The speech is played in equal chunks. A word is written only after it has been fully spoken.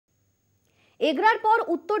এগরার পর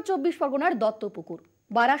উত্তর 24 পরগনার দত্তপুকুর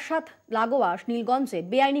বারাসাত লাগোয়া নীলগঞ্জে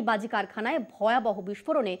বেআইনি বাজি কারখানায় ভয়াবহ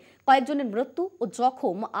বিস্ফোরণে কয়েকজনের মৃত্যু ও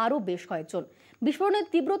জখম আরও বেশ কয়েকজন। বিস্ফোরণের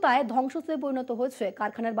তীব্রতায় ধ্বংসস্তূপে পরিণত হয়েছে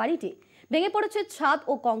কারখানার বাড়িটি। ভেঙে পড়েছে ছাদ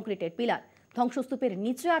ও কংক্রিটের পিলার। ধ্বংসস্তূপের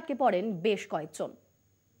নিচে আটকে পড়েন বেশ কয়েকজন।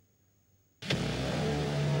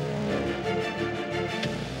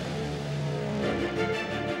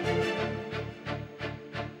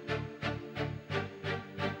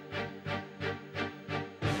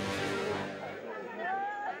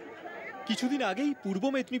 কিছুদিন আগেই পূর্ব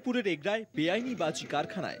মেদিনীপুরের এগরায় বেআইনি বাজি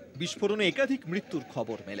কারখানায় বিস্ফোরণে একাধিক মৃত্যুর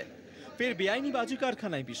খবর মেলে। ফের বেআইনি বাজি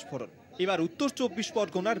কারখানায় বিস্ফোরণ, এবার উত্তর 24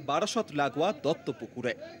 পরগনার বারাসাত লাগোয়া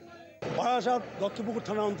দত্তপুকুরে। বারাসাত দত্তপুকুর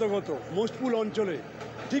থানা অন্তর্গত মোস্টপুল অঞ্চলে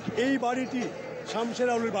ঠিক এই বাড়িটি শামশের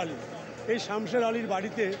আলীর বাড়ি। এই শামশের আলীর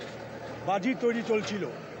বাড়িতে বাজি তৈরি চলছিল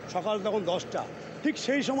সকাল তখন 10টা। ঠিক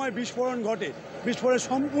সেই সময় বিস্ফোরণ ঘটে। বিস্ফোরণে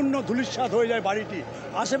সম্পূর্ণ ধূলিসাৎ হয়ে যায় বাড়িটি।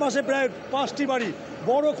 আশেপাশে প্রায় 5টি বাড়ি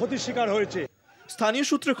বড় ক্ষতির শিকার হয়েছে। স্থানীয়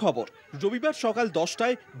সূত্রে খবর, রবিবার সকাল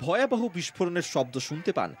 10টায় ভয়াবহ বিস্ফোরণের শব্দ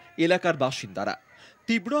শুনতে পান এলাকার বাসিন্দারা।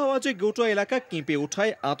 তীব্র আওয়াজে গোটা এলাকা কেঁপে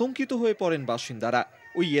ওঠায় আতঙ্কিত হয়ে পড়েন বাসিন্দারা।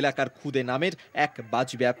 ওই এলাকার খুদে নামের এক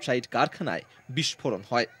বাজি ব্যবসায়ীর কারখানায় বিস্ফোরণ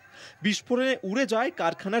হয়। বিস্ফোরণে উড়ে যায়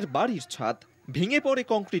কারখানার বাড়ির ছাদ, ভেঙে পড়ে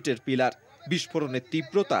কংক্রিটের পিলার। বিস্ফোরণের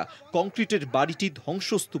তীব্রতা কংক্রিটের বাড়িটি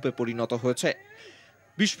ধ্বংসস্তূপে পরিণত হয়েছে।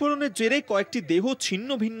 বিস্ফোরণের জেরে কয়েকটি দেহ ছিন্ন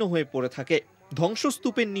ভিন্ন হয়ে পড়ে থাকে।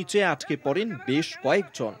 ধ্বংসস্তূপের নিচে আটকে পড়েন বেশ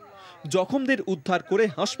কয়েকজন। জখমদের উদ্ধার করে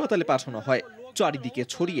হাসপাতালে পাঠানো হয়। চারিদিকে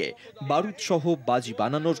ছড়িয়ে বারুদ সহ বাজি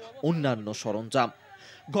বানানোর অন্যান্য সরঞ্জাম।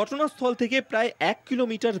 ঘটনাস্থল থেকে প্রায় 1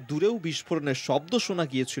 কিলোমিটার দূরেও বিস্ফোরণের শব্দ শোনা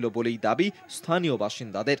গিয়েছিল বলেই দাবি স্থানীয়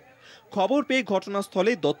বাসিন্দাদের। খবর পেয়ে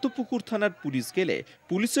ঘটনাস্থলে দত্তপুকুর থানার পুলিশ গেলে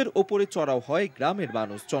পুলিশের ওপরে চড়াও হয় গ্রামের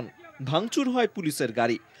মানুষজন। ভাঙচুর হয় পুলিশের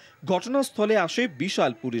গাড়ি। ঘটনাস্থলে আসে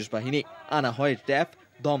বিশাল পুলিশ বাহিনী, আনা হয় ট্যাপ,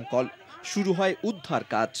 দমকল। শুরু হয় উদ্ধার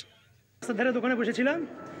কাজ। ধারে দোকানে বসেছিলাম,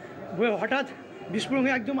 হঠাৎ বিস্ফোরণ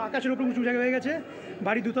একদম আকাশের উপর উঁচু জায়গা হয়ে গেছে।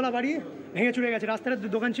 বাড়ি দুতলা বাড়ি ভেঙে চলে গেছে।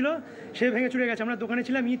 রাস্তার দোকান ছিল, সে ভেঙে চলে গেছে। আমরা দোকানে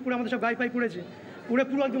ছিলাম, ইট পুরো আমাদের সব গায়ে পায়ে পড়েছে। পুরো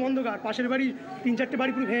একদম অন্ধকার। পাশের বাড়ি 3-4টে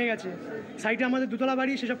বাড়ি পুরো ভেঙে গেছে। সাইডে আমাদের দুতলা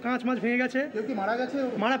বাড়ি, সেসব কাঁচ মাছ ভেঙে গেছে। মারা গেছে,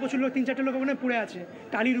 মারা প্রচুর লোক, 3-4টে লোক ওখানে পড়ে আছে।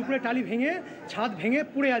 টালির উপরে টালি ভেঙে, ছাদ ভেঙে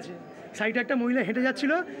পড়ে আছে। সাইডে একটা মহিলা হেঁটে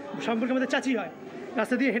যাচ্ছিল, সম্পর্কে আমাদের চাচি হয়,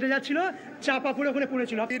 রাস্তা দিয়ে হেঁটে যাচ্ছিল, চাপা পড়ে ওখানে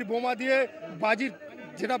পড়েছিল। বোমা দিয়ে বাজির,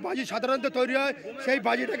 যেটা বাজি সাধারণত তৈরি হয়, সেই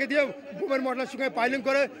বাজিটাকে দিয়ে বোমের মশলার সঙ্গে পাইলিং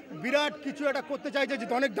করে বিরাট কিছু একটা করতে চাইছে, যে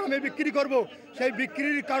অনেক দামে বিক্রি করব। সেই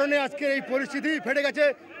বিক্রির কারণে আজকে এই পরিস্থিতি ফেটে গেছে।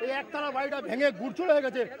 এই একতলা বাড়িটা ভেঙে গুড়চুড় হয়ে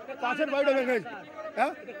গেছে, পাশের বাড়িটা ভেঙে গেছে।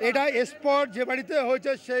 হ্যাঁ, এটা স্পট যে বাড়িতে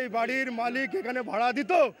হয়েছে, সেই বাড়ির মালিক এখানে ভাড়া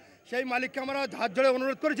দিত। সেই মালিককে আমরা হাত জোড়ে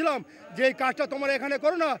অনুরোধ করেছিলাম যে এই কাজটা তোমরা এখানে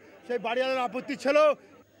করো না। সেই বাড়িওয়ালার আপত্তি ছিল।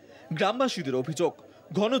 গ্রামবাসীদের অভিযোগ,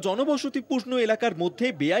 ঘন জনবসতিপূর্ণ এলাকার মধ্যে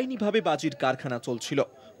বেআইনিভাবে বাজির কারখানা চলছিল।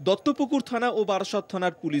 দত্তপুকুর থানা ও বারাসাত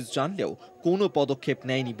থানার পুলিশ জানলেও কোনো পদক্ষেপ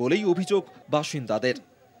নেয়নি বলেই অভিযোগ বাসিন্দাদের।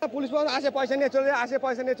 পুলিশ আসে, পয়সা নিয়ে চলে যায়, আসে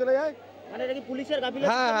পয়সা নিয়ে চলে যায়। মানে এটা কি পুলিশের গাফিলতি?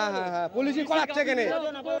 হ্যাঁ, পুলিশই করাচ্ছে কেন?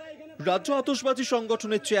 রাজ্য আতশবাজি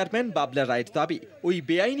সংগঠনের চেয়ারম্যান বাবলা রায়ের দাবি, ওই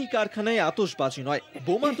বেআইনি কারখানায় আতশবাজি নয়,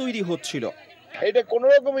 বোমা তৈরি হচ্ছিল। এটা কোন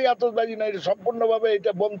রকমই আতশবাজি নয়, এটা সম্পূর্ণভাবে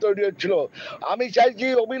এটা বোম তৈরি হচ্ছিল। আমি চাইছি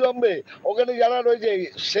অবিলম্বে ওখানে যারা রয়েছে,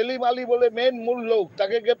 সেলিম আলী বলে মূল লোক,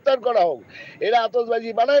 তাকে গ্রেপ্তার করা হোক। এরা আতশবাজি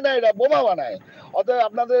বানায় না, এরা বোমা বানায়। অতএব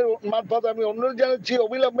আপনাদের মারফত আমি অনুরোধ জানাচ্ছি,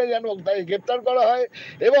 অবিলম্বে যেন তাকে গ্রেপ্তার করা হয়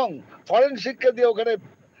এবং ফরেনসিককে দিয়ে ওখানে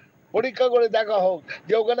পরীক্ষা করে দেখা হোক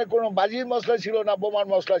যে ওখানে কোনো বাজির মশলা ছিল না বোমার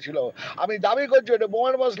মশলা ছিল। আমি দাবি করছি এটা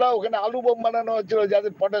বোমার মশলা, ওখানে আলু বোম বানানো হচ্ছিল যাতে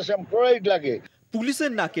পটাশিয়াম ক্লোরাইড লাগে।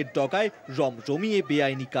 পুলিশের নাকের ডগায় রমরমিয়ে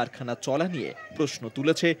বেআইনি কারখানা চলা নিয়ে প্রশ্ন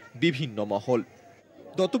তুলেছে বিভিন্ন মহল।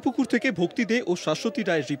 দত্তপুকুর থেকে ভক্তি দে ও শাশ্বতী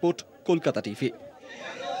রায়ের রিপোর্ট, কলকাতা টিভি।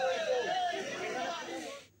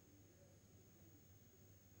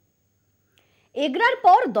 এগরার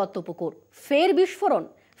পর দত্তপুকুর, ফের বিস্ফোরণ,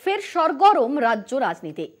 ফের সরগরম রাজ্য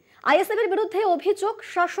রাজনীতি। আইএসএফের বিরুদ্ধে অভিযোগ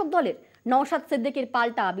শাসক দলের। নওশাদ সিদ্দিকের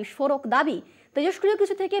পাল্টা বিস্ফোরক দাবি, তেজস্ক্রিয়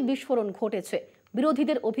কিছু থেকে বিস্ফোরণ ঘটেছে।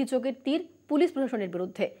 বিরোধীদের অভিযোগের তীর পুলিশ প্রশাসনের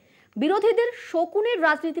বিরুদ্ধে। বিরোধীদের শকুনের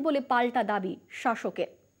রাজনীতি বলে পাল্টা দাবি শাসকের।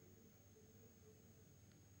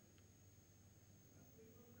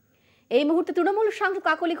 এই মুহূর্তে তৃণমূল সাংসদ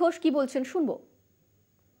কাকলি ঘোষ কি বলছেন শুনবো।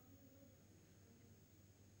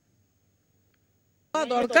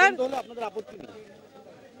 দরকার,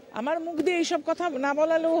 আমার মুখ দিয়ে এইসব কথা না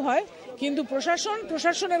বলালেও হয়, কিন্তু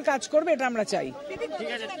প্রশাসনের কাজ করবে, এটা আমরা চাই।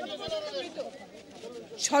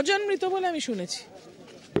 6 জন মৃত বলে আমি শুনেছি।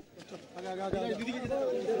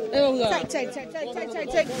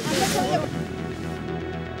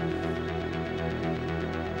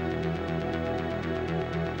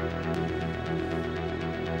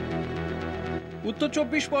 উত্তর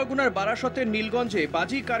 24 পরগনার বারাসতের নীলগঞ্জে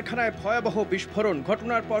বাজি কারখানায় ভয়াবহ বিস্ফোরণ।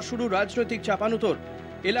 ঘটনার পর শুরু রাজনৈতিক চাপানুতর।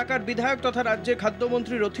 এলাকার বিধায়ক তথা রাজ্যের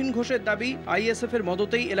খাদ্যমন্ত্রী রথীন ঘোষের দাবি, আইএসএফ এর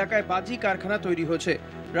মদতেই এলাকায় বাজি কারখানা তৈরি হয়েছে।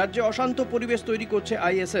 রাজ্যে অশান্ত পরিবেশ তৈরি করছে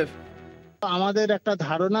আইএসএফ। আমাদের একটা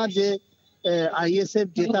ধারণা যে আইএসএফ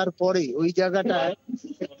জেতার পরে ওই জায়গাটায়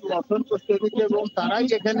একটু অসন্তোষ তৈরি এবং তারাই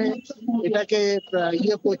এখানে এটাকে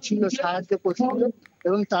করছিল, সাহায্য করছিল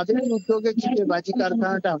এবং তাদের উদ্যোগে বাজি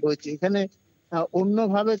কারখানাটা হয়েছে। এখানে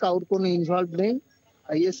অন্যভাবে কারোর কোনো ইনভলভ নেই।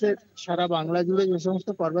 আইএসএফ সারা বাংলা জুড়ে যে সমস্ত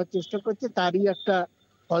করবার চেষ্টা করছে তারই একটা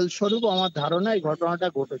ফলস্বরূপ আমার ধারণা এই ঘটনাটা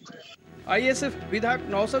ঘটেছে। আইএসএফ বিধায়ক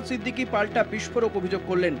নওশাদ সিদ্দিকী পাল্টা বিস্ফোরক অভিযোগ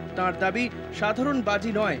করলেন। তার দাবি, সাধারণ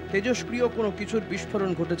বাজি নয়, তেজস্ক্রিয় কোনো কিছুর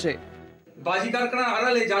বিস্ফোরণ ঘটেছে। বাজি কারখানার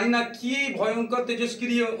আড়ালে জানি না কি ভয়ঙ্কর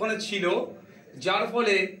তেজস্ক্রিয় ওখানে ছিল, যার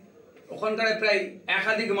ফলে ওখানকার প্রায়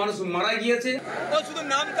একাধিক মানুষ মারা গিয়েছে। শুধু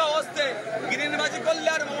নামটা হচ্ছে গ্রিনবাজি করলে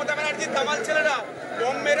আর মমতা ব্যানার্জির দামাল ছেলেরা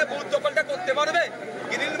বোম মেরে বুথ দখলটা করতে পারবে?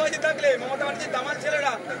 গ্রিনবাজি থাকলে মমতা ব্যানার্জির দামাল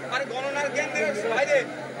ছেলেরা আর গণনার কেন্দ্রের বাইরে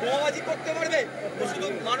বোমাবাজি করতে পারবে? শুধু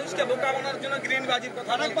মানুষকে বোকা বানানোর জন্য গ্রিনবাজির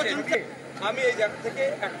কথা বলছে। আমি এই জায়গা থেকে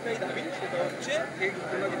একটাই দাবি, সেটা হচ্ছে এই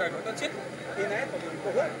ঘটনা যেটা ঘটেছে এই ন্যায় তদন্ত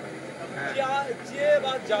হোক।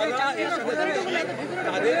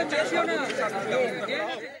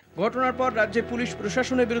 ঘটনার পর রাজ্যে পুলিশ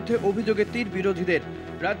প্রশাসনের বিরুদ্ধে অভিযোগের তীর বিরোধীদের।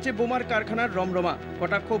 রাজ্যে বোমার কারখানার রমরমা।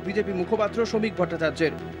 কটাক্ষ বিজেপি মুখপাত্র শ্রমিক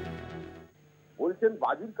ভট্টাচার্যের। বলছেন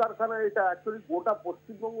বাজির কারখানা, এটা অ্যাকচুয়ালি গোটা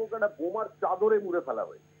পশ্চিমবঙ্গকে একটা বোমার চাদরে মুড়ে ফেলা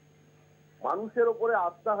হয়েছে। মানুষের ওপরে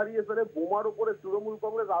আস্থা হারিয়ে ফেলে বোমার ওপরে তৃণমূল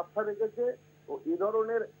কংগ্রেস আস্থা রেখেছে। তো এই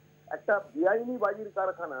ধরনের একটা বেআইনি বাজির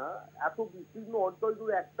কারখানা এত বিস্তীর্ণ অঞ্চল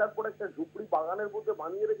জুড়ে একটার পর একটা ঝুপড়ি বাগানের মধ্যে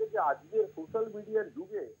বানিয়ে রেখেছে আজকের সোশ্যাল মিডিয়ার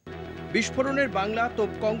যুগে। বিস্ফোরণের বাংলা তো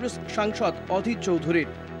কংগ্রেস সাংসদ অধীর চৌধুরীর।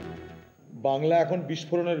 বাংলা এখন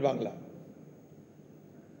বিস্ফোরণের বাংলা।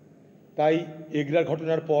 তাই এগরার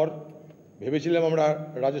ঘটনার পর ভেবেছিলাম আমরা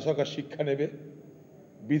রাজ্য সরকার শিক্ষা নেবে,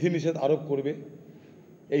 বিধিনিষেধ আরোপ করবে,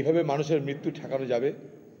 এইভাবে মানুষের মৃত্যু ঠেকানো যাবে।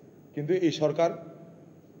 কিন্তু এই সরকার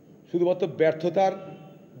শুধুমাত্র ব্যর্থতার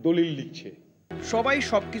দলিল লিখছে। সবাই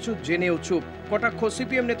সবকিছু জেনেও চুপ। কটাক্ষ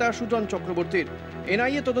সিপিএম নেতা সুজন চক্রবর্তীর।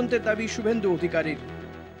 এনআইএ তদন্তের দাবি শুভেন্দু অধিকারীর।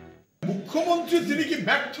 মুখ্যমন্ত্রী তিনি কি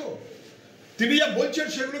ব্যর্থ? তিনি যা বলছেন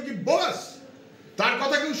সেগুলো কি বোগাস? তার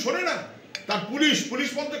কথা কেউ শোনে না, তার পুলিশ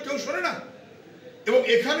মন্ত্রী কেউ শোনে না। এবং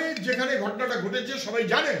এখানে যেখানে ঘটনাটা ঘটেছে সবাই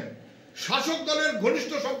জানেন, শাসক দলের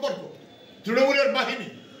ঘনিষ্ঠ সম্পর্ক, তৃণমূলের বাহিনী,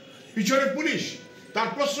 পিছনে পুলিশ, তার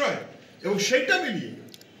প্রশ্রয়, এবং সেইটা মিলিয়ে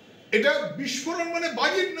এটা বিস্ফোরণ মানে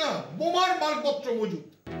বাজির না, বোমার মালপত্র মজুদ।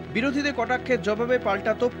 বিরোধীদের কটাক্ষের জবাবে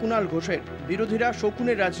পাল্টা তোপ কুণাল ঘোষের। বিরোধীরা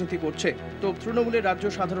শকুনের রাজনীতি করছে, তো তৃণমূলের রাজ্য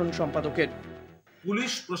সাধারণ সম্পাদকের।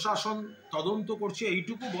 পুলিশ প্রশাসন তদন্ত করছে,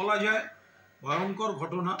 এইটুকু বলা যায়। ভয়ঙ্কর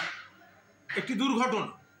ঘটনা, একটি দুর্ঘটনা,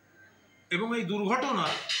 এবং এই দুর্ঘটনা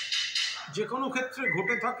যে কোনো ক্ষেত্রে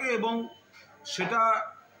ঘটে থাকে এবং সেটা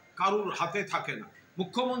কারুর হাতে থাকে না।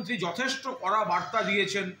 মুখ্যমন্ত্রী যথেষ্ট কড়া বার্তা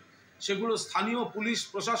দিয়েছেন, সেগুলো স্থানীয় পুলিশ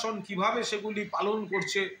প্রশাসন কিভাবে সেগুলি পালন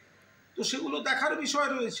করছে, তো সেগুলো দেখার বিষয়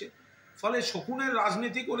রয়েছে। ফলে শকুনের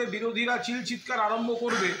রাজনীতি করে বিরোধীরা চিৎকার আরম্ভ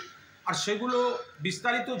করবে, আর সেগুলো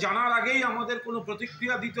বিস্তারিত জানার আগেই আমাদের কোনো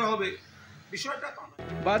প্রতিক্রিয়া দিতে হবে, বিষয়টা তা না।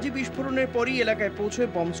 বাজি বিস্ফোরণের পরই এলাকায় পৌঁছে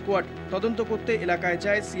বম্ব স্কোয়াড। তদন্ত করতে এলাকায়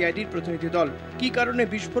যায় সিআইডির প্রতিনিধি দল। কী কারণে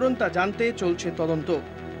বিস্ফোরণ তা জানতে চলছে তদন্ত।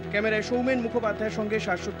 ক্যামেরায় সৌমেন মুখোপাধ্যায়ের সঙ্গে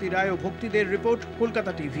শাশ্বতী রায় ও ভক্তিদের রিপোর্ট,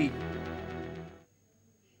 কলকাতা টিভি।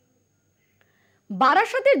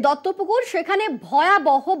 বারাসতের দত্তপুকুর, সেখানে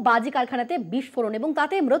ভয়াবহ বাজি কারখানাতে বিস্ফোরণ এবং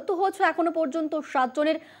তাতে মৃত্যু হয়েছে এখনো পর্যন্ত 7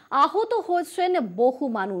 জনের, আহত হয়েছেন বহু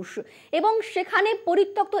মানুষ। এবং সেখানে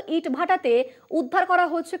পরিত্যক্ত ইট ভাটাতে উদ্ধার করা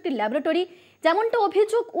হয়েছে একটি ল্যাবরেটরি। যেমনটা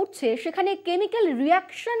অভিযোগ উঠছে, সেখানে কেমিক্যাল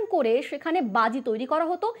রিয়াকশন করে সেখানে বাজি তৈরি করা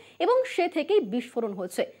হতো এবং সে থেকেই বিস্ফোরণ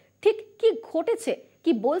হয়েছে। ঠিক কি ঘটেছে,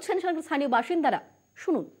 কি বলছেন স্থানীয় বাসিন্দারা,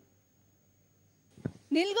 শুনুন।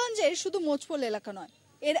 নীলগঞ্জের শুধু মোচপোল এলাকা নয়,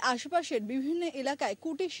 এর আশেপাশের বিভিন্ন এলাকায়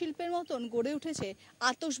কুটির শিল্পের মতন গড়ে উঠেছে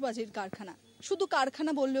আতশবাজির কারখানা। শুধু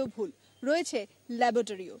কারখানা বললেও ভুল, রয়েছে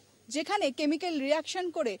ল্যাবরেটরিও, যেখানে কেমিক্যাল রিয়াকশন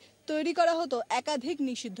করে তৈরি করা হতো একাধিক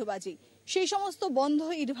নিষিদ্ধ বাজি। সেই সমস্ত বন্ধ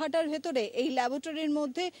ইটভাটার ভেতরে এই ল্যাবরেটরির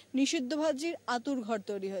মধ্যে নিষিদ্ধ বাজির আতুর ঘর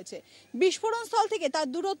তৈরি হয়েছে। বিস্ফোরণ স্থল থেকে তার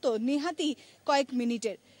দূরত্ব নিহাতি কয়েক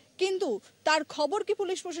মিনিটের, কিন্তু তার খবর কি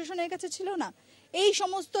পুলিশ প্রশাসনের কাছে ছিল না? এই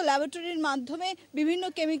সমস্ত ল্যাবরেটরির মাধ্যমে বিভিন্ন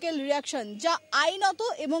কেমিক্যাল রিয়াকশন, যা আইনত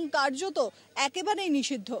এবং কার্যত একেবারেই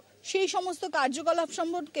নিষিদ্ধ, সেই সমস্ত কার্যকলাপ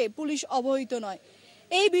সম্পর্কে পুলিশ অবহিত নয়।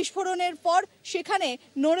 এই বিস্ফোরণের পর সেখানে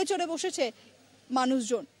নড়ে চড়ে বসেছে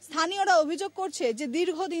মানুষজন। স্থানীয়রা অভিযোগ করছে যে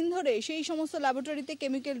দীর্ঘদিন ধরে সেই সমস্ত ল্যাবরেটরিতে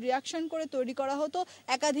কেমিক্যাল রিয়াকশন করে তৈরি করা হতো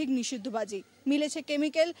একাধিক নিষিদ্ধ বাজি। মিলেছে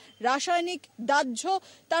কেমিক্যাল, রাসায়নিক, দাহ্য,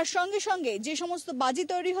 তার সঙ্গে সঙ্গে যে সমস্ত বাজি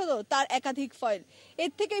তৈরি হতো তার একাধিক ফয়েল।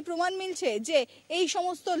 এর থেকেই প্রমাণ মিলছে যে এই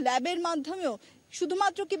সমস্ত ল্যাবের মাধ্যমেও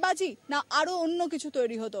শুধুমাত্র কি বাজি না আরো অন্য কিছু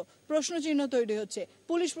তৈরি হতো। প্রশ্নচিহ্ন তৈরি হচ্ছে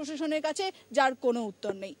পুলিশ প্রশাসনের কাছে, যার কোনো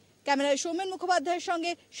উত্তর নেই। ক্যামেরায় সৌমেন মুখোপাধ্যায়ের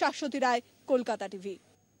সঙ্গে শাশ্বতী রায়, কলকাতা টিভি।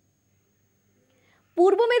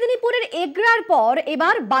 পূর্ব মেদিনীপুরের এগরার পর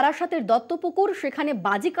এবার বারাসাতের দত্তপুকুর, সেখানে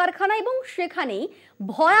বাজি কারখানা এবং সেখানেই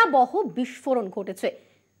ভয়াবহ বিস্ফোরণ ঘটেছে।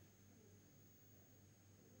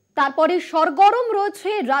 তারপরে সরগরম রয়েছে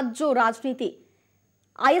রাজ্য রাজনীতি।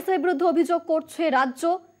 আইএসএফ এর বিরুদ্ধে অভিযোগ করছে রাজ্য,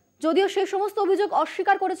 যদিও সেই সমস্ত অভিযোগ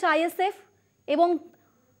অস্বীকার করেছে আইএসএফ। এবং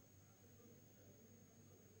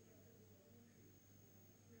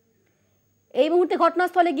এই মুহূর্তে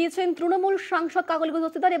ঘটনাস্থলে গিয়েছেন তৃণমূল সাংসদ কাকলি ঘোষ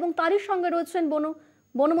দস্তিদার এবং তারই সঙ্গে রয়েছেন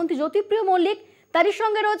বনমন্ত্রী জ্যোতিপ্রিয় মল্লিক, তারই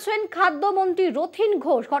সঙ্গে রয়েছেন খাদ্যমন্ত্রী রথীন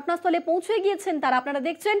ঘোষ। ঘটনাস্থলে পৌঁছে গিয়েছেন তারা, আপনারা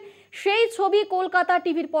দেখছেন সেই ছবি কলকাতা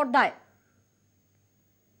টিভির পর্দায়।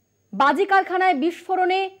 বাজি কারখানায়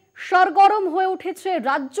বিস্ফোরণে সরগরম হয়ে উঠেছে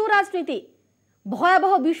রাজ্য রাজনীতি।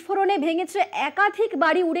 ভয়াবহ বিস্ফোরণে ভেঙেছে একাধিক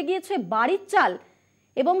বাড়ি, উড়ে গিয়েছে বাড়ির চাল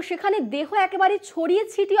এবং সেখানে দেহ একেবারে ছড়িয়ে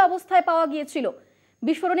ছিটিয়ে অবস্থায় পাওয়া গিয়েছিল।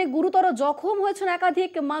 বিস্ফোরণে গুরুতর জখম হয়েছেন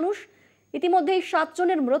একাধিক মানুষ। ইতিমধ্যেই 7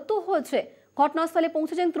 জনের মৃত্যু হয়েছে। ঘটনাস্থলে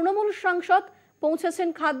পৌঁছেছেন তৃণমূল সাংসদ, পৌঁছেছেন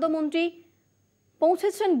খাদ্যমন্ত্রী,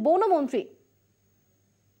 পৌঁছেছেন বনমন্ত্রী।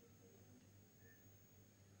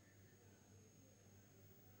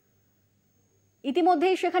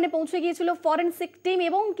 ইতিমধ্যেই সেখানে পৌঁছে গিয়েছিল ফরেনসিক টিম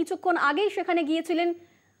এবং কিছুক্ষণ আগেই সেখানে গিয়েছিলেন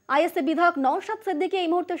আইএসএফ বিধায়ক নওশাদ সিদ্দিকী। এই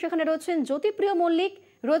মুহূর্তে সেখানে রয়েছেন জ্যোতিপ্রিয় মল্লিক,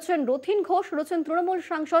 রয়েছেন রথীন ঘোষ, রয়েছেন তৃণমূল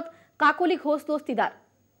সাংসদ কাকলি ঘোষ দস্তিদার।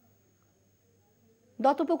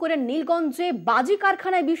 দত্তপুকুরের নীলগঞ্জে বাজি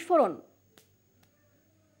কারখানায় বিস্ফোরণ।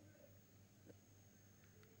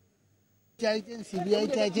 চাইছেন সিবিআই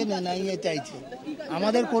চাইছেন, এনআইএ চাইছেন,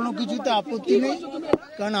 আমাদের কোনো কিছুতে আপত্তি নেই,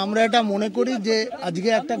 কারণ আমরা এটা মনে করি যে আজকে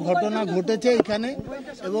একটা ঘটনা ঘটেছে এখানে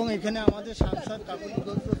এবং এখানে আমাদের সাংসদ কাকলি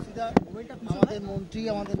ঘোষ দস্তিদার, আমাদের মন্ত্রী,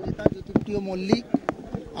 আমাদের নেতা জ্যোতিপ্রিয় মল্লিক,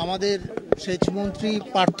 আমাদের সেচমন্ত্রী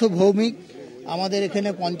পার্থ ভৌমিক, আমাদের এখানে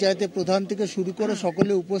পঞ্চায়েতের প্রধান থেকে শুরু করে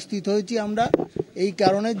সকলে উপস্থিত হয়েছি আমরা এই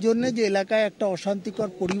কারণের জন্য যে এলাকায় একটা অশান্তিকর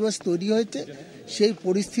পরিবেশ তৈরি হয়েছে। সেই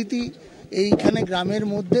পরিস্থিতি এইখানে গ্রামের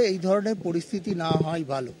মধ্যে এই ধরনের পরিস্থিতি না হয়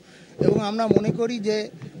ভালো। এবং আমরা মনে করি যে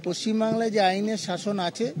পশ্চিমবাংলায় যে আইনের শাসন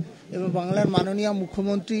আছে এবং বাংলার মাননীয়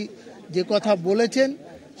মুখ্যমন্ত্রী যে কথা বলেছেন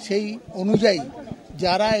সেই অনুযায়ী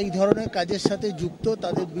যারা এই ধরনের কাজের সাথে যুক্ত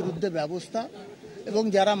তাদের বিরুদ্ধে ব্যবস্থা, এবং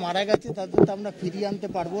যারা মারা গেছে তাদের তো আমরা ফিরিয়ে আনতে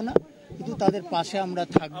পারবো না, কিন্তু তাদের পাশে আমরা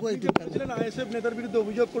থাকবো। আইএসএফ নেতার বিরুদ্ধে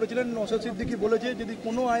অভিযোগ করেছিলেন, নওশাদ সিদ্দিকী বলেছে যদি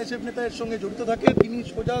কোনো আইএসএফ নেতা এর সঙ্গে জড়িত থাকে তিনি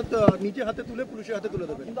সোজা নিজে হাতে তুলে পুলিশের হাতে তুলে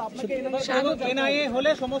দেবেন। এনআইএ হলে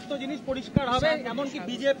সমস্ত জিনিস পরিষ্কার হবে, এমনকি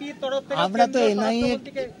বিজেপির তরফ থেকে আমরা তো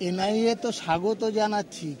এনআইএ তো স্বাগত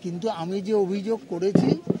জানাচ্ছি, কিন্তু আমি যে অভিযোগ করেছি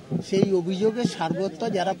সেই অভিযোগের সারবত্তা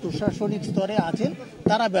যারা প্রশাসনিক স্তরে আছেন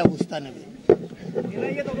তারা ব্যবস্থা নেবে।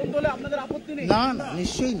 না না,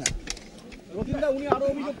 নিশ্চয়ই না। রথীনদা, উনি আরো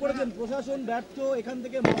অভিযোগ করেছেন প্রশাসন ব্যর্থ, এখান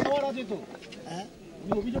থেকে মাথাওয়ারা যেত।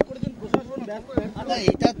 উনি অভিযোগ করেছেন প্রশাসন ব্যর্থ।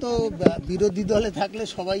 এটা তো বিরোধী দলে থাকলে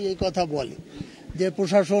সবাই এই কথা বলে যে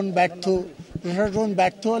প্রশাসন ব্যর্থ। প্রশাসন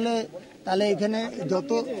ব্যর্থ হলে তাহলে এখানে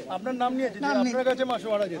যত আপনার নাম নিয়েছে আপনার কাছে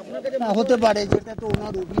মাথাওয়ারা যেত হতে পারে, যেটা তো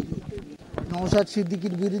ওনার অভিযোগ। নওশাদ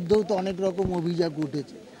সিদ্দিকীর বিরুদ্ধেও তো অনেক রকম অভিযোগ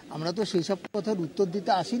উঠেছে। আমরা তো সেই সব কথার উত্তর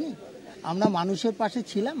দিতে আসিনি, আমরা মানুষের পাশে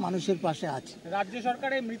ছিলাম, মানুষের পাশে আছি। রাজ্য সরকার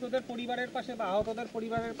এই মৃতদের পরিবারের পাশে বা আহতদের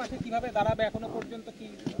পরিবারের পাশে কিভাবে দাঁড়াবে এখনো পর্যন্ত কি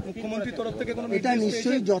মুখ্যমন্ত্রীর তরফ থেকে কোনো এটা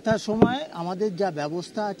নিশ্চয়ই যথাসময়ে আমাদের যা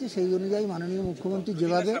ব্যবস্থা আছে সেই অনুযায়ী মাননীয় মুখ্যমন্ত্রী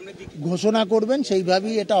যেভাবে ঘোষণা করবেন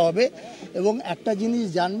সেইভাবেই এটা হবে। এবং একটা জিনিস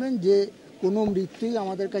জানবেন যে কোনো মৃত্যুই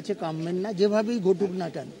আমাদের কাছে কামবেন না, যেভাবেই ঘটুক না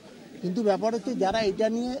কেন। কিন্তু ব্যাপার হচ্ছে যারা এটা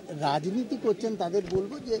নিয়ে রাজনীতি করছেন তাদের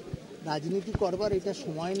বলবো যে রাজনীতি করবার এটা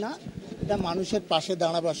সময় না, এটা মানুষের পাশে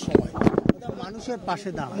দাঁড়াবার সময়, এটা মানুষের পাশে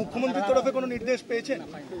দাঁড়ানো। মুখ্যমন্ত্রীর তরফে কোনো নির্দেশ পেয়েছেন?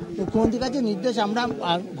 মুখ্যমন্ত্রীর কাছে নির্দেশ, আমরা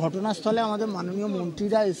ঘটনাস্থলে আমাদের মাননীয়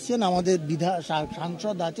মন্ত্রীরা এসছেন, আমাদের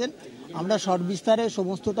সাংসদ আছেন, আমরা সবিস্তারে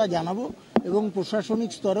সমস্তটা জানাবো এবং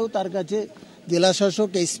প্রশাসনিক স্তরেও তার কাছে জেলা শাসক,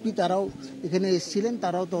 এসপি তারাও এখানে এসছিলেন,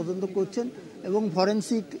 তারাও তদন্ত করছেন এবং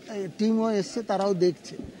ফরেনসিক টিমও এসছে, তারাও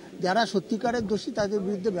দেখছে। যারা সত্যিকারের দোষী তাদের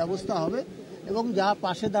বিরুদ্ধে ব্যবস্থা হবে এবং যা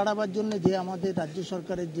পাশে দাঁড়াবার জন্য যে আমাদের রাজ্য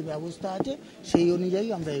সরকারের যে ব্যবস্থা আছে সেই অনুযায়ী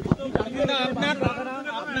আমরা এগোবো।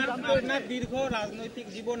 আপনার দীর্ঘ রাজনৈতিক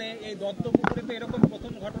জীবনে এই দত্তপুকুরে তো এরকম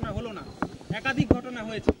প্রথম ঘটনা হলো না, একাধিক ঘটনা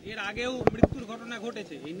হয়েছে, এর আগেও মৃত্যুর ঘটনা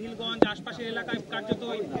ঘটেছে। এই নীলগঞ্জ আশপাশের এলাকায় কার্যত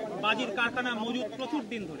বাজির কারখানা মজুদ প্রচুর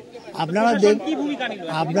দিন ধরে।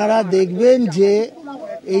 আপনারা দেখবেন যে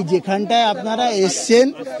এই যেখানটায় আপনারা এসছেন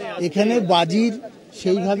এখানে বাজির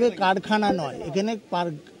সেইভাবে কারখানা নয়, এখানে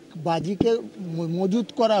বাজিকে মজুত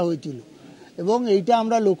করা হয়েছিল এবং এইটা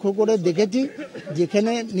আমরা লক্ষ্য করে দেখেছি।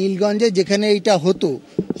 যেখানে নীলগঞ্জে যেখানে এইটা হতো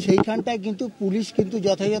সেইখানটায় কিন্তু পুলিশ কিন্তু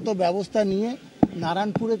যথাযথ ব্যবস্থা নিয়ে,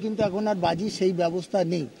 নারায়ণপুরে কিন্তু এখন আর বাজি সেই ব্যবস্থা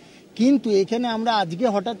নেই। কিন্তু এখানে আমরা আজকে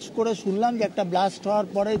হঠাৎ করে শুনলাম যে একটা ব্লাস্ট হওয়ার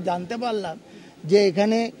পরে জানতে পারলাম যে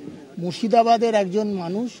এখানে মুর্শিদাবাদের একজন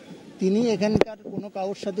মানুষ, তিনি এখানকার কোনো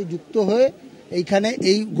কারোর সাথে যুক্ত হয়ে এইখানে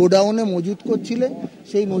এই গোডাউনে মজুত করছিলেন।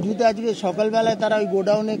 সেই মজুতে আজকে সকালবেলায় তারা ওই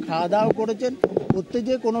গোডাউনে খাওয়া দাওয়া করেছেন। করতে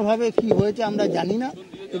যে কোনোভাবে কি হয়েছে আমরা জানি না,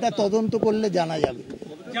 এটা তদন্ত করলে জানা যাবে।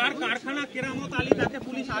 যার কারখানা কেরামত আলী, তাকে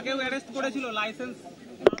পুলিশ আগেও অ্যারেস্ট করেছিল লাইসেন্স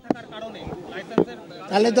না থাকার কারণে।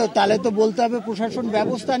 তাহলে তো বলতে হবে প্রশাসন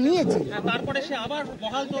ব্যবস্থা নিয়েছে। তারপরে সে আবার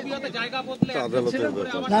বহাল তবিয়তে জায়গা বদলে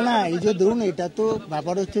না এই যে ধরুন, এটা তো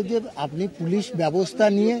ব্যাপার হচ্ছে যে আপনি পুলিশ ব্যবস্থা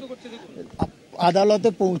নিয়ে আদালতে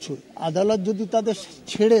পৌঁছয়, আদালত যদি তাদের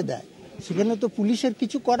ছেড়ে দেয় সেখানে তো পুলিশের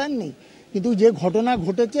কিছু করার নেই। কিন্তু যে ঘটনা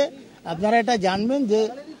ঘটেছে আপনারা এটা জানবেন যে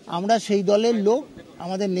আমরা সেই দলের লোক,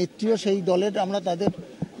 আমাদের নেত্রীও সেই দলের, আমরা তাদের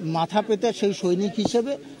মাথা পেতে সেই সৈনিক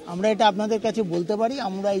হিসেবে আমরা এটা আপনাদের কাছে বলতে পারি।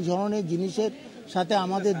 আমরা এই ধরনের জিনিসের সাথে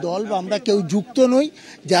আমাদের দল বা আমরা কেউ যুক্ত নই।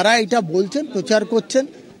 যারা এটা বলছেন, প্রচার করছেন,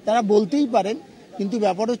 তারা বলতেই পারেন, কিন্তু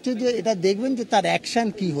ব্যাপার হচ্ছে যে এটা দেখবেন যে তার অ্যাকশন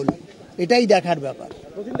কি হলো, এটাই দেখার ব্যাপার।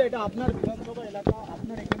 এটা আপনার বিধানসভা এলাকা,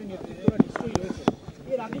 আপনার এখানে নেতৃত্বরা নিশ্চয়ই রয়েছে।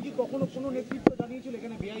 এর আগে কি কখনো কোনো নেতৃত্ব জানিয়েছিল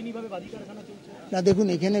এখানে বেআইনিভাবে বাজি কারখানা চলছে? না দেখুন,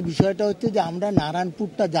 এখানে বিষয়টা হচ্ছে যে আমরা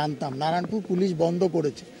নারায়ণপুরটা জানতাম, নারায়ণপুর পুলিশ বন্ধ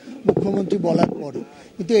করেছে মুখ্যমন্ত্রী বলার পরে,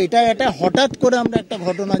 কিন্তু এটা হঠাৎ করে আমরা একটা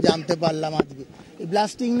ঘটনা জানতে পারলাম আজকে। এই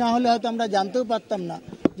ব্লাস্টিং না হলে হয়তো আমরা জানতেও পারতাম না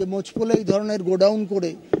যে মোচপোলে এই ধরনের গোডাউন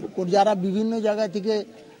করে যারা বিভিন্ন জায়গা থেকে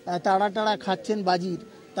তাড়া খাচ্ছেন বাজির,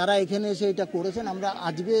 তারা এখানে এসে এটা করেছেন। আমরা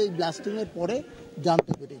আজকে এই ব্লাস্টিংয়ের পরে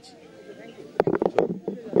জানতে পেরেছি।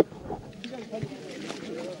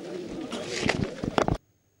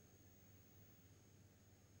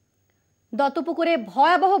 দত্তপুকুরে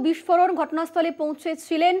ভয়াবহ বিস্ফোরণ, ঘটনাস্থলে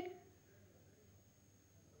পৌঁছেছিলেন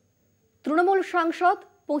তৃণমূল সাংসদ,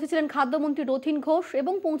 পৌঁছেছিলেন খাদ্যমন্ত্রী রথীন ঘোষ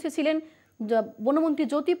এবং পৌঁছেছিলেন বনমন্ত্রী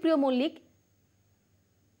জ্যোতিপ্রিয় মল্লিক।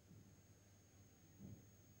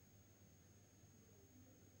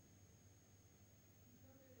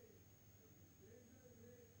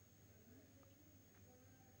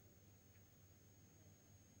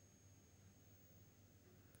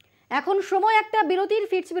 এখন সময় একটা বিরতির,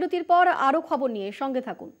 ফিরছি বিরতির পর আরো খবর নিয়ে সঙ্গে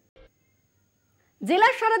থাকুন।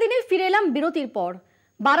 জেলার সারাদিনে ফিরে এলাম বিরতির পর।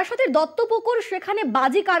 বারাসতের দত্তপুকুর, সেখানে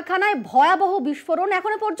বাজি কারখানায় ভয়াবহ বিস্ফোরণ।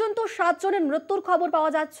 এখনো পর্যন্ত 7 জনের মৃত্যুর খবর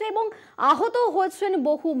পাওয়া যাচ্ছে এবং আহত হয়েছেন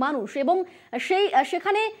বহু মানুষ এবং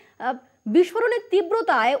সেখানে বিস্ফোরণের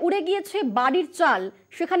তীব্রতায় উড়ে গিয়েছে বাড়ির চাল।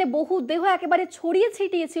 সেখানে বহু দেহ একেবারে ছড়িয়ে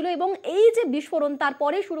ছিটিয়ে ছিল এবং এই যে বিস্ফোরণ,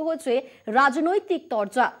 তারপরে শুরু হয়েছে রাজনৈতিক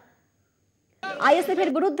তরজা। আইএসএফ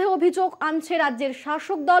এর বিরুদ্ধে অভিযোগ আনছে রাজ্যের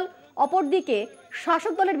শাসক দল, অপরদিকে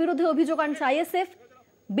শাসক দলের বিরুদ্ধে অভিযোগ আনছে আইএসএফ।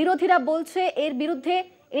 বিরোধীরা বলছে এর বিরুদ্ধে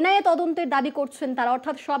এনআইএ তদন্তের দাবি করছেন তারা,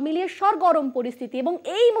 অর্থাৎ সব মিলিয়ে সরগরম পরিস্থিতি। এবং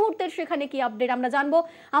এই মুহূর্তের সেখানে কি আপডেট আমরা জানবো।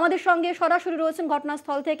 আমাদের সঙ্গে সরাসরি রয়েছেন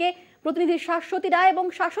ঘটনাস্থল থেকে প্রতিনিধি শাশ্বতী রায় এবং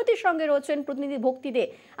শাশ্বতীর সঙ্গে রয়েছেন প্রতিনিধি ভক্তি দে।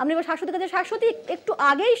 আমরা এবার শাশ্বতীর কাছে। শাশ্বতী, একটু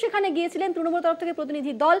আগেই সেখানে গিয়েছিলেন তৃণমূল তরফ থেকে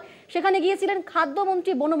প্রতিনিধি দল, সেখানে গিয়েছিলেন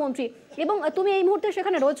খাদ্যমন্ত্রী, বনমন্ত্রী, এবং তুমি এই মুহূর্তে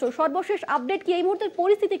সেখানে রয়েছো। সর্বশেষ আপডেট কি, এই মুহূর্তের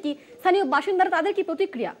পরিস্থিতি কি, স্থানীয় বাসিন্দারা তাদের কি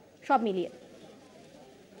প্রতিক্রিয়া, সব মিলিয়ে?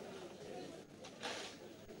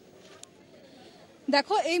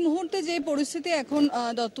 দেখো, এই মুহূর্তে যে পরিস্থিতি এখন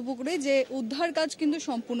দত্তপুকুরে, যে উদ্ধার কাজ কিন্তু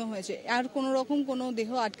সম্পূর্ণ হয়েছে, আর কোনো রকম কোনো দেহ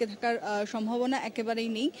আটকে থাকার সম্ভাবনা একেবারেই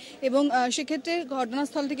নেই এবং সেক্ষেত্রে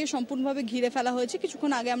ঘটনাস্থল থেকে সম্পূর্ণভাবে ঘিরে ফেলা হয়েছে।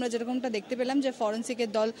 কিছুক্ষণ আগে আমরা যেরকমটা দেখতে পেলাম যে ফরেন্সিকের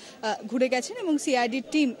দল ঘুরে গেছেন এবং সিআইডির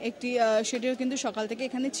টিম একটি সেটিও কিন্তু সকাল থেকে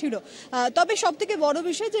এখানে ছিল। তবে সব থেকে বড়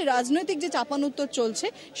বিষয় যে রাজনৈতিক যে চাপানুত্তর চলছে,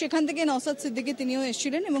 সেখান থেকে নওশাদ সিদ্দিকী তিনিও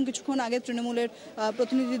এসেছিলেন এবং কিছুক্ষণ আগে তৃণমূলের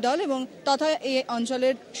প্রতিনিধি দল এবং তথা এই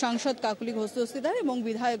অঞ্চলের সাংসদ কাকলি ঘোষ দস্তিদার এবং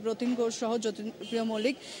বিধায়ক রথীন ঘোষ সহ জ্যোতিপ্রিয়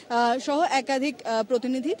মল্লিক সহ একাধিক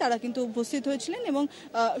প্রতিনিধি তারা কিন্তু উপস্থিত হয়েছিলেন এবং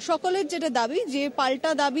সকলের যেটা দাবি, যে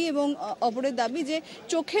পাল্টা দাবি এবং অপরের দাবি যে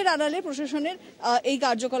চোখের আড়ালে প্রশাসনের এই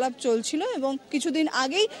কার্যকলাপ চলছিল এবং কিছুদিন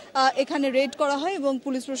আগেই এখানে রেড করা হয় এবং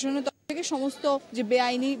পুলিশ প্রশাসনের তরফ থেকে সমস্ত যে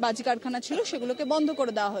বেআইনি বাজি কারখানা ছিল সেগুলোকে বন্ধ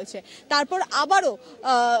করে দেওয়া হয়েছে। তারপর আবারও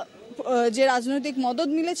যে রাজনৈতিক মদত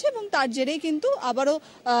মিলেছে এবং তার জেরেই কিন্তু আবারও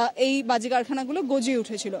এই বাজি কারখানাগুলো গজিয়ে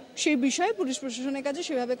উঠেছিল। সেই বিষয়ে পুলিশ প্রশাসনের কাছে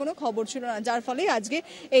সেভাবে কোনো খবর ছিল না, যার ফলেই আজকে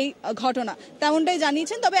এই ঘটনা তেমনটাই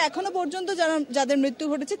জানিয়েছেন। তবে এখনো পর্যন্ত যাদের মৃত্যু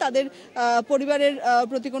ঘটেছে তাদের পরিবারের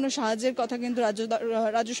প্রতি কোনো সাহায্যের কথা কিন্তু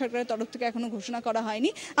রাজ্য সরকারের তরফ থেকে এখনো ঘোষণা করা হয়নি।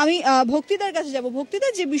 আমি ভক্তিদার কাছে যাব।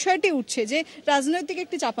 ভক্তিদার, যে বিষয়টি উঠছে যে রাজনৈতিক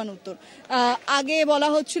একটি চাপানোত্তর, আগে বলা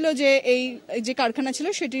হচ্ছিল যে এই যে কারখানা ছিল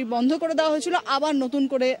সেটি বন্ধ করে দেওয়া হয়েছিল, আবার নতুন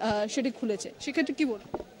করে সেটি খুলেছে, সেক্ষেত্রে কি বলবো?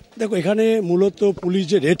 দেখো, এখানে মূলত পুলিশ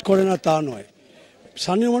যে রেড করে না তা নয়,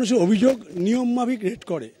 স্থানীয় মানুষের অভিযোগ নিয়ম মাফিক রেড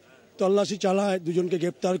করে, তল্লাশি চালায়, দুজনকে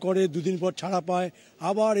গ্রেপ্তার করে, দুদিন পর ছাড়া পায়,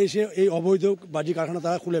 আবার এসে এই অবৈধ বাজি কারখানা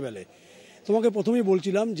তারা খুলে ফেলে। তোমাকে প্রথমেই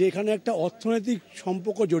বলছিলাম যে এখানে একটা অর্থনৈতিক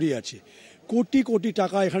সম্পর্ক জড়িয়ে আছে, কোটি কোটি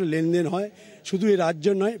টাকা এখানে লেনদেন হয়। শুধু এই রাজ্য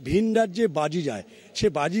নয়, ভিন রাজ্যে বাজি যায়, সে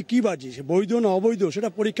বাজি কি বাজি, সে বৈধ না অবৈধ সেটা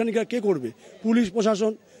পরীক্ষা নিরীক্ষা কে করবে? পুলিশ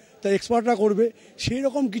প্রশাসন, তা এক্সপার্টরা করবে। সেই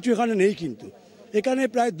রকম কিছু এখানে নেই। কিন্তু এখানে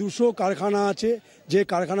প্রায় 200 কারখানা আছে, যে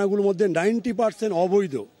কারখানাগুলোর মধ্যে 90%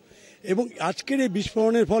 অবৈধ। এবং আজকের এই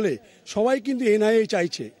বিস্ফোরণের ফলে সবাই কিন্তু এনআইএ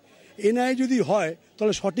চাইছে। এনআইএ যদি হয়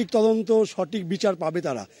তাহলে সঠিক তদন্ত, সঠিক বিচার পাবে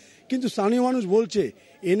তারা। কিন্তু স্থানীয় মানুষ বলছে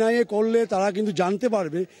এনআইএ করলে তারা কিন্তু জানতে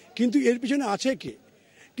পারবে, কিন্তু এর পিছনে আছে কে?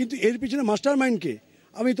 কিন্তু এর পিছনে মাস্টার মাইন্ড কে?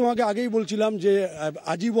 আমি তোমাকে আগেই বলছিলাম যে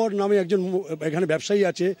আজিবর নামে একজন এখানে ব্যবসায়ী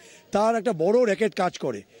আছে, তার একটা বড় র্যাকেট কাজ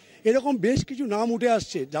করে। এরকম বেশ কিছু নাম উঠে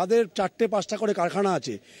আসছে যাদের 4-5টা করে কারখানা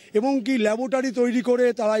আছে, এবং কি ল্যাবরেটরি তৈরি করে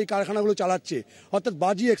তারা এই কারখানাগুলো চালাচ্ছে, অর্থাৎ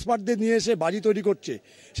বাজি এক্সপার্টদের নিয়ে এসে বাজি তৈরি করছে।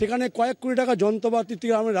 সেখানে কয়েক কোটি টাকা যন্ত্রপাতি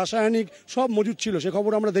থেকে আমরা রাসায়নিক সব মজুদ ছিল, সে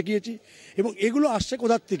খবর আমরা দেখিয়েছি। এবং এগুলো আসছে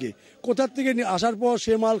কোথার থেকে আসার পর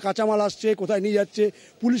সে মাল কাঁচামাল আসছে, কোথায় নিয়ে যাচ্ছে,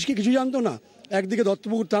 পুলিশ কি কিছু জানতো না? একদিকে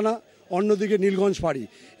দত্তপুকুর থানা, অন্যদিকে নীলগঞ্জ ফাঁড়ি,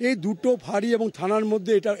 এই দুটো ফাঁড়ি এবং থানার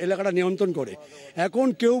মধ্যে এটা এলাকাটা নিয়ন্ত্রণ করে। এখন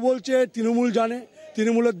কেউ বলছে তৃণমূল জানে,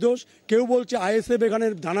 তৃণমূলের দোষ, কেউ বলছে আইএসএফ এখানে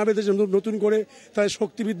দানা বেঁধেছে নতুন করে, তাদের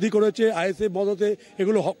শক্তি বৃদ্ধি করেছে, আইএসএফ মদতে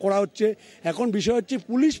এগুলো করা হচ্ছে। এখন বিষয় হচ্ছে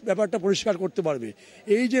পুলিশ ব্যাপারটা পরিষ্কার করতে পারবে।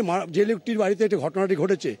 এই যে লোকটির বাড়িতে একটা ঘটনাটি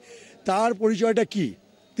ঘটেছে, তার পরিচয়টা কি,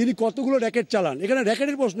 তিনি কতগুলো র্যাকেট চালান? এখানে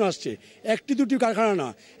র্যাকেটের প্রশ্ন আসছে, 1-2টি কারখানা না,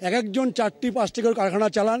 একজন 4-5টি করে কারখানা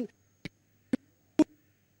চালান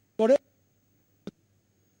করে।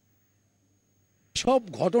 সব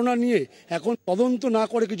ঘটনা নিয়ে এখন তদন্ত না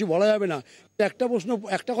করে কিছু বলা যাবে না।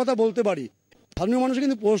 একটা কথা বলতে পারি, স্থানীয় মানুষের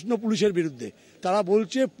কিন্তু প্রশ্ন পুলিশের বিরুদ্ধে। তারা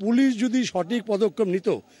বলছে পুলিশ যদি সঠিক পদক্ষেপ নিত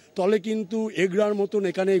তাহলে কিন্তু এগরার মতন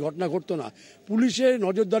এখানে এই ঘটনা ঘটতো না। পুলিশের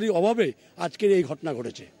নজরদারির অভাবে আজকের এই ঘটনা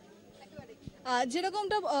ঘটেছে।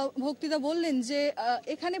 যেরকমটা ভক্তিদা বললেন যে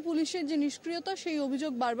এখানে পুলিশের যে নিষ্ক্রিয়তা, সেই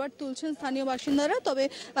অভিযোগ বারবার তুলছেন স্থানীয় বাসিন্দারা। তবে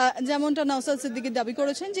যেমনটা নওশাদ সিদ্দিকী দাবি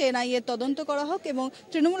করেছেন যে এনআইএ তদন্ত করা হোক, এবং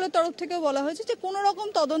তৃণমূলের তরফ থেকেও বলা হয়েছে যে কোনো রকম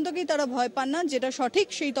তদন্তকেই তারা ভয় পান না, যেটা সঠিক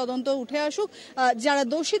সেই তদন্ত উঠে আসুক, যারা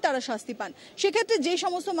দোষী তারা শাস্তি পান। সেক্ষেত্রে যে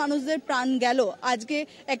সমস্ত মানুষদের প্রাণ গেল, আজকে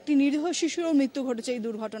একটি নিরীহ শিশুরও মৃত্যু ঘটেছে এই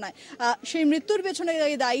দুর্ঘটনায়, সেই মৃত্যুর পেছনে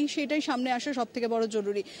দায়ী সেটাই সামনে আসা সব থেকে বড়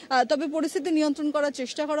জরুরি। তবে পরিস্থিতি নিয়ন্ত্রণ করার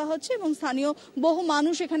চেষ্টা করা হচ্ছে, এবং স্থানীয় বহু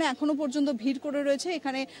মানুষ এখানে এখনো পর্যন্ত ভিড় করে রয়েছে।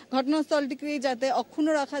 এখানে ঘটনাস্থলটিকে যাতে অক্ষুণ্ণ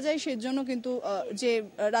রাখা যায় সেই জন্য কিন্তু যে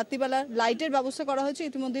রাত্রিবেলা লাইটের ব্যবস্থা করা হয়েছে,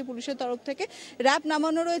 ইতিমধ্যেই পুলিশের তরফ থেকে র্যাব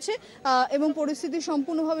নামানো রয়েছে, এবং পরিস্থিতি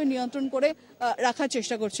সম্পূর্ণভাবে নিয়ন্ত্রণ করে রাখার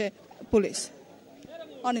চেষ্টা করছে পুলিশ।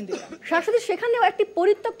 শাশ্বতী, সেখানেও একটি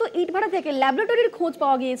পরিত্যক্ত ইটভাটা থেকে ল্যাবরেটরির খোঁজ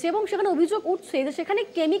পাওয়া গিয়েছে, এবং সেখানে অভিযোগ উঠছে যে সেখানে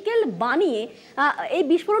কেমিক্যাল বানিয়ে এই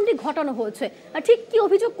বিস্ফোরণটি ঘটানো হয়েছে। ঠিক কি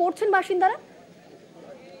অভিযোগ করছেন বাসিন্দারা?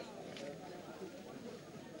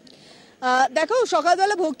 দেখো,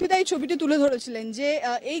 সকালবেলা ভক্তিদা এই ছবিটি তুলে ধরেছিলেন যে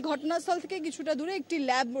এই ঘটনাস্থল থেকে কিছুটা দূরে একটি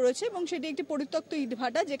ল্যাব রয়েছে, এবং সেটি একটি পরিত্যক্ত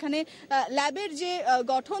ইটভাটা, যেখানে ল্যাবের যে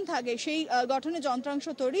গঠন থাকে সেই গঠনে যন্ত্রাংশ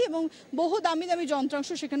তৈরি, এবং বহু দামি দামি যন্ত্রাংশ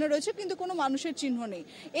সেখানে রয়েছে, কিন্তু কোনো মানুষের চিহ্ন নেই।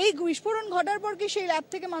 এই বিস্ফোরণ ঘটার পর কি সেই ল্যাব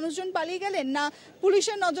থেকে মানুষজন পালিয়ে গেলেন, না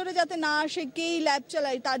পুলিশের নজরে যাতে না আসে কেই ল্যাব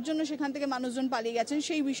চালায় তার জন্য সেখান থেকে মানুষজন পালিয়ে গেছেন,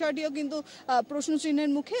 সেই বিষয়টিও কিন্তু প্রশ্নচিহ্নের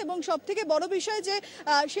মুখে। এবং সব থেকে বড় বিষয় যে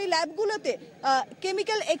সেই ল্যাবগুলোতে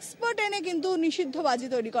কেমিক্যাল এক্সপার্ট কিন্তু নিষিদ্ধ বাজি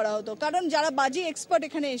তৈরি করা হতো, কারণ যারা বাজি এক্সপার্ট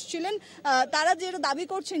এখানে এসেছিলেন তারা যেটা দাবি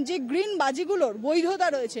করছেন যে গ্রিন বাজিগুলোর বৈধতা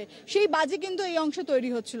রয়েছে, সেই বাজি কিন্তু এই অংশে তৈরি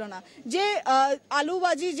হচ্ছিল না। যে আলু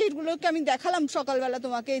বাজি যেগুলোকে আমি দেখালাম সকালবেলা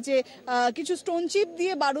তোমাকে, যে কিছু স্টোন চিপ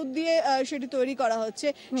দিয়ে বারুদ দিয়ে সেটি তৈরি করা হচ্ছে,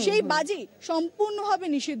 সেই বাজি সম্পূর্ণভাবে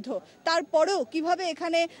নিষিদ্ধ। তারপরেও কিভাবে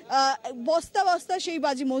এখানে বস্তা বস্তা সেই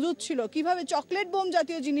বাজি মজুদ ছিল, কিভাবে চকলেট বোম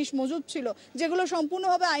জাতীয় জিনিস মজুদ ছিল যেগুলো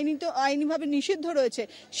সম্পূর্ণভাবে আইনিভাবে নিষিদ্ধ রয়েছে,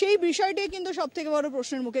 সেই বিষয় বিষয়টি কিন্তু সবথেকে বড়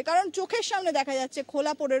প্রশ্নের মুখে, কারণ চোখের সামনে দেখা যাচ্ছে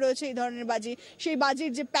খোলা পড়ে রয়েছে এই ধরনের বাজি। সেই বাজির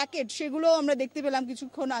যে প্যাকেট সেগুলো আমরা দেখতে পেলাম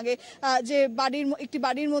কিছুক্ষণ আগে, যে একটি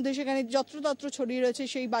বাড়ির মধ্যে সেখানে যত্রতত্র ছড়িয়ে রয়েছে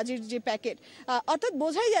সেই বাজির যে প্যাকেট। অর্থাৎ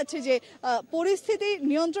বোঝাই যাচ্ছে যে পরিস্থিতি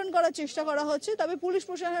নিয়ন্ত্রণ করার চেষ্টা করা হচ্ছে, তবে পুলিশ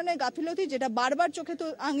প্রশাসনের গাফিলতি যেটা বারবার চোখে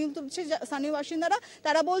আঙুল তুলছে স্থানীয় বাসিন্দারা।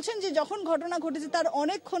 তারা বলছেন যে যখন ঘটনা ঘটেছে তার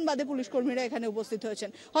অনেকক্ষণ বাদে পুলিশ কর্মীরা এখানে উপস্থিত হয়েছেন।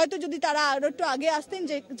 হয়তো যদি তারা আরো একটু আগে আসতেন,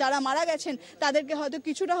 যে যারা মারা গেছেন তাদেরকে হয়তো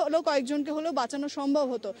কিছুটা হলেও কয়েকজনকে হলেও বাঁচানো সম্ভব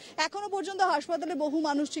হতো। এখনো পর্যন্ত হাসপাতালে বহু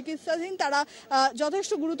মানুষ চিকিৎসাধীন, তারা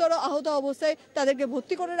যথেষ্ট গুরুতর আহত অবস্থায় তাদেরকে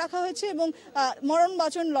ভর্তি করে রাখা হয়েছে এবং মরণ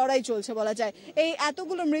বাঁচন লড়াই চলছে বলা যায়। এই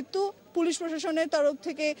এতগুলো মৃত্যু পুলিশ প্রশাসনের তরফ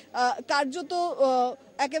থেকে কার্যত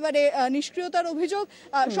একেবারে নিষ্ক্রিয়তার অভিযোগ।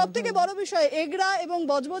 সব থেকে বড় বিষয়, এগরা এবং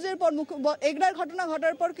বজবজের পর এগরার ঘটনা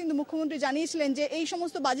ঘটার পর কিন্তু মুখ্যমন্ত্রী জানিয়েছিলেন যে এই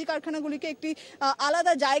সমস্ত বাজি কারখানাগুলিকে একটি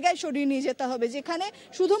আলাদা জায়গায় সরিয়ে নিয়ে যেতে হবে, যেখানে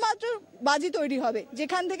শুধুমাত্র বাজি তৈরি হবে,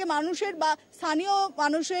 যেখান থেকে মানুষের বা স্থানীয়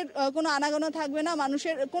মানুষের কোনো আনাগোনা থাকবে না,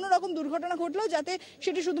 মানুষের কোনো রকম দুর্ঘটনা ঘটলেও যাতে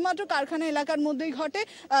সেটি শুধুমাত্র কারখানা এলাকার মধ্যেই ঘটে,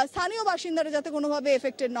 স্থানীয় বাসিন্দারা যাতে কোনোভাবে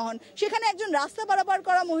এফেক্টেড না হন। সেখানে একজন রাস্তা পারাপার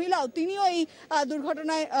করা মহিলাও, তিনিও এই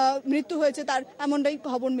দুর্ঘটনায় মৃত্যু হয়েছে তার, এমনটাই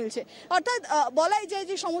খবর মিলছে। অর্থাৎ বলাই যায়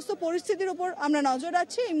যে সমস্ত পরিস্থিতির উপর আমরা নজর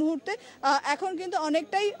রাখছি এই মুহূর্তে। এখন কিন্তু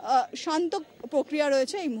অনেকটাই শান্ত প্রক্রিয়া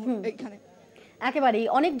রয়েছে এই মুহূর্তে এখানে। একেবারেই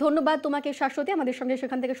অনেক ধন্যবাদ তোমাকে শাশ্বতী, আমাদের সঙ্গে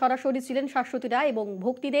সেখান থেকে সরাসরি ছিলেন শাশ্বতী রায় এবং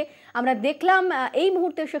ভক্তি দে। আমরা দেখলাম এই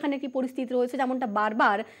মুহূর্তে সেখানে একটি পরিস্থিতি রয়েছে, যেমনটা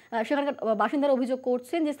বারবার সেখানকার বাসিন্দারা অভিযোগ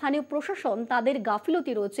করছেন যে স্থানীয় প্রশাসন তাদের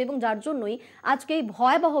গাফিলতি রয়েছে এবং যার জন্যই আজকে এই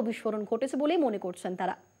ভয়াবহ বিস্ফোরণ ঘটেছে বলেই মনে করছেন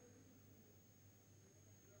তারা।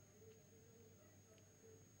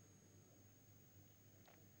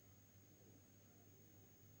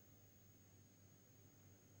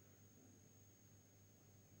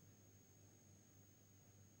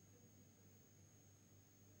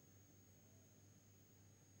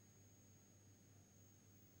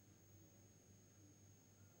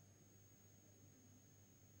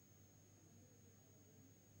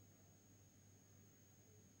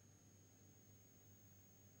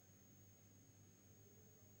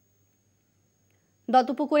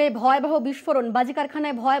 দত্তপুকুরে ভয়াবহ বিস্ফোরণ, বাজি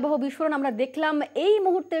কারখানায় ভয়াবহ বিস্ফোরণ আমরা দেখলাম এই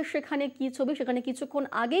মুহূর্তে। সেখানে কি ছবি, সেখানে কিছুক্ষণ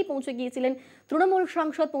আগেই পৌঁছে গিয়েছিলেন তৃণমূল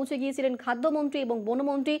সাংসদ, পৌঁছে গিয়েছিলেন খাদ্যমন্ত্রী এবং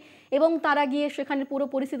বনমন্ত্রী, এবং তারা গিয়ে সেখানে পুরো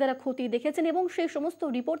পরিস্থিতি তারা খতিয়ে দেখেছেন এবং সেই সমস্ত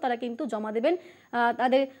রিপোর্ট তারা কিন্তু জমা দেবেন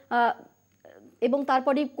তাদের, এবং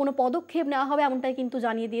তারপরেই কোনো পদক্ষেপ নেওয়া হবে এমনটাই কিন্তু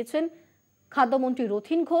জানিয়ে দিয়েছেন খাদ্যমন্ত্রী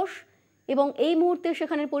রথীন ঘোষ। এবং এই মুহূর্তে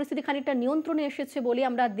সেখানের পরিস্থিতি খানিকটা নিয়ন্ত্রণে এসেছে বলে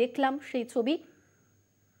আমরা দেখলাম সেই ছবি।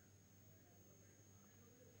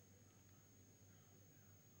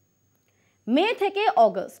 মে থেকে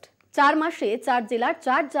অগস্ট 4 মাসে 4 জেলার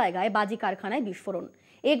 4 জায়গায় বাজি কারখানায় বিস্ফোরণ।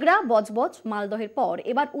 এগরা, বজবজ, মালদহের পর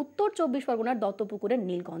এবার উত্তর 24 পরগনার দত্তপুকুরের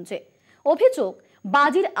নীলগঞ্জে। অভিযোগ,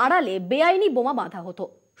 বাজির আড়ালে বেআইনি বোমা বাঁধা হতো।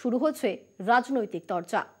 শুরু হচ্ছে রাজনৈতিক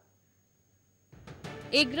চর্চা।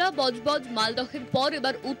 এগরা, বজবজ, মালদহের পর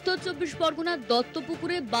এবার উত্তর 24 পরগনার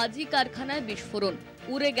দত্তপুকুরে বাজি কারখানায় বিস্ফোরণ।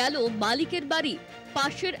 উড়ে গেল মালিকের বাড়ি,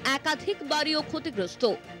 পাশের একাধিক বাড়িও ক্ষতিগ্রস্ত।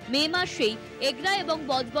 মে মাসেই এগরা এবং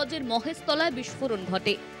বজবজের মহেশতলায় বিস্ফোরণ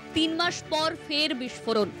ঘটে। 3 মাস পর ফের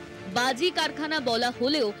বিস্ফোরণ। বাজি কারখানা বলা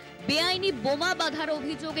হলেও বেআইনি বোমা বাঁধার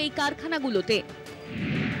অভিযোগ এই কারখানাগুলোতে।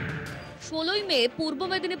 16 মে পূর্ব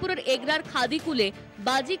মেদিনীপুরের এগরার খাদিকুলে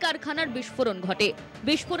বাজি কারখানার বিস্ফোরণ ঘটে।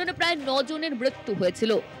 বিস্ফোরণে প্রায় 9 জনের মৃত্যু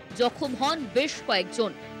হয়েছিল, জখম হন বেশ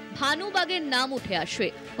কয়েকজন। ভানুবাগের নাম উঠে আসে।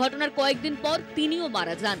 ঘটনার কয়েকদিন পর তিনিও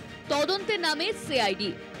মারা যান। তদন্তে নামে সিআইডি।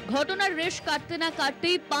 ঘটনার রেশ কাটতে না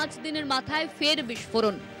কাটতেই 5 দিনের মাথায় ফের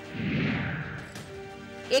বিস্ফোরণ।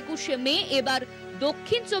 21 মে এবার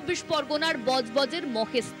দক্ষিণ 24 পরগনার বজবজের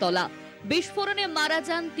মহেশতলা। বিস্ফোরণে মারা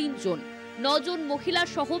যান 3 জন। 9 জন মহিলা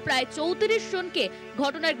সহ প্রায় 34 জনকে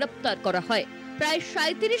ঘটনায় গ্রেপ্তার করা হয়। প্রায়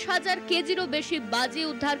 37,000 কেজিরও বেশি বাজি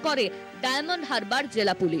উদ্ধার করে ডায়মন্ড হারবার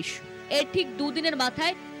জেলা পুলিশ। এর ঠিক 2 দিনের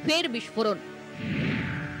মাথায় ফের বিস্ফোরণ।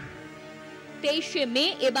 23 মে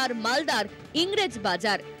এবার মালদার ইংরেজ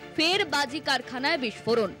বাজার, ফের বাজি কারখানায়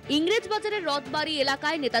বিস্ফোরণ। ইংরেজ বাজারের রথবাড়ি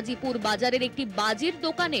এলাকায় নেতাজিপুর বাজারের একটি বাজির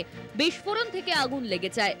দোকানে বিস্ফোরণ থেকে আগুন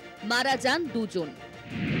লেগে যায়, মারা যান 2 জন।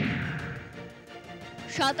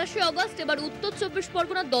 27 অগস্ট এবার উত্তর 24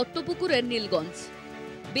 পরগনার দত্তপুকুরের নীলগঞ্জ।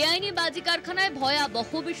 বেআইনি বাজি কারখানায় ভয়াবহ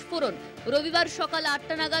বিস্ফোরণ। রবিবার সকাল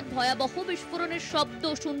 8টা নাগাদ ভয়াবহ বিস্ফোরণের শব্দ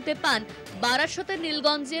শুনতে পান বারাসতের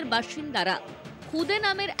নীলগঞ্জের বাসিন্দারা। খুদে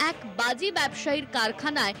নামের এক বাজি ব্যবসায়ীর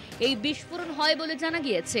কারখানায় এই বিস্ফোরণ হয় বলে জানা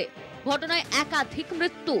গিয়েছে। ঘটনায় একাধিক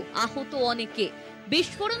মৃত্যু, আহত অনেকে।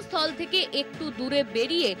 বিস্ফোরণ স্থল থেকে একটু দূরে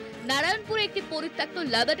বেরিয়ে নারায়ণপুরে একটি পরিত্যক্ত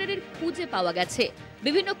ল্যাবরেটরির খুঁজে পাওয়া গেছে।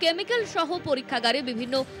 বিভিন্ন কেমিক্যাল সহ পরীক্ষাগারে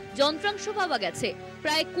বিভিন্ন যন্ত্রাংশ পাওয়া গেছে।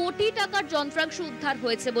 প্রায় কোটি টাকার যন্ত্রাংশ উদ্ধার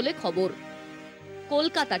হয়েছে বলে খবর।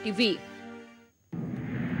 কলকাতা টিভি।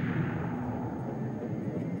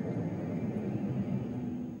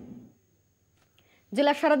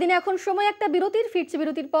 জেলা সারাদিনে এখন সময় একটা বিরতির, ফিরছে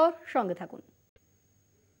বিরতির পর, সঙ্গে থাকুন।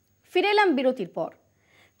 ফিরে এলাম বিরতির পর।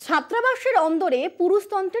 ছাত্রাবাসের অন্দরে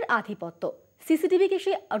পুরুষতন্ত্রের আধিপত্য, সিসিটিভি কি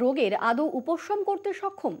সে রোগের আদৌ উপশম করতে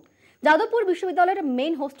সক্ষম? যাদবপুর বিশ্ববিদ্যালয়ের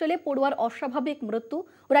মেইন হোস্টেলে পড়ুয়ার অস্বাভাবিক মৃত্যু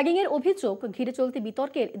ও র্যাগিংয়ের অভিযোগ ঘিরে চলতি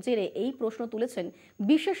বিতর্কের জেরে এই প্রশ্ন তুলেছেন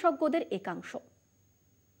বিশেষজ্ঞদের একাংশ।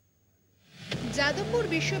 যাদবপুর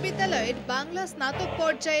বিশ্ববিদ্যালয়ের বাংলা স্নাতক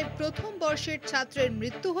পর্যায়ের প্রথম বর্ষের ছাত্রের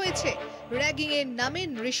মৃত্যু হয়েছে র্যাগিংয়ের নামে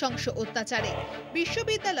নৃশংস অত্যাচারে।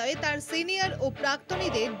 বিশ্ববিদ্যালয়ে তার সিনিয়র ও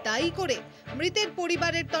প্রাক্তনীদের দায়ী করে মৃতের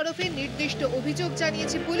পরিবারের তরফে নির্দিষ্ট অভিযোগ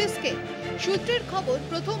জানিয়েছে পুলিশকে। সূত্রের খবর,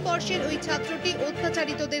 প্রথম বর্ষের ওই ছাত্রটি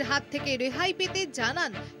অত্যাচারিতদের হাত থেকে রেহাই পেতে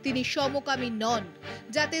জানান তিনি সমকামী নন,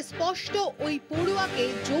 যাতে স্পষ্ট ওই পড়ুয়াকে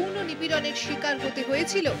যৌন নিপীড়নের শিকার হতে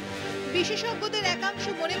হয়েছিল। বিশেষজ্ঞদের একাংশ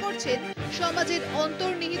মনে করছেন সমাজের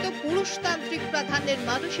অন্তর্নিহিত পুরুষতান্ত্রিক প্রাধান্যের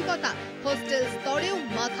মানসিকতা হোস্টেল স্তরেও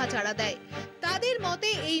মাথাচাড়া দেয়। তাদের মতে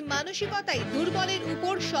এই মানসিকতাই দুর্বলের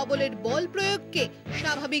উপর সবলের বল প্রয়োগকে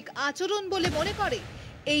স্বাভাবিক আচরণ বলে মনে করে।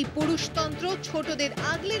 এই পুরুষতন্ত্র ছোটদের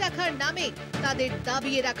আগলে রাখার নামে তাদের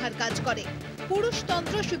দাবিয়ে রাখার কাজ করে।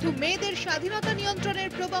 পুরুষতন্ত্র শুধু মেয়েদের স্বাধীনতা নিয়ন্ত্রণের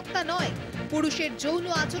প্রবক্তা নয়, পুরুষের যৌন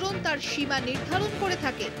আচরণ তার সীমা নির্ধারণ করে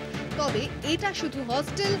থাকে। তবে এটা শুধু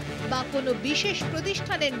হস্টেল বা কোনো বিশেষ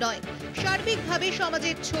প্রতিষ্ঠানের নয়, সার্বিকভাবে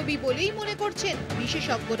সমাজের ছবি বলেই মনে করছেন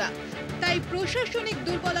বিশেষজ্ঞরা। তাই প্রশাসনিক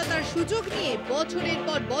দুর্বলতার সুযোগ নিয়ে বছরের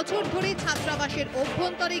পর বছর ধরে ছাত্রাবাসের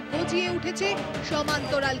অভ্যন্তরে গজিয়ে উঠেছে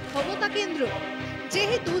সমান্তরাল ক্ষমতা কেন্দ্র।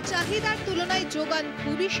 যেহেতু চাহিদার তুলনায় যোগান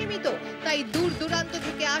খুবই সীমিত, তাই দূর দূরান্ত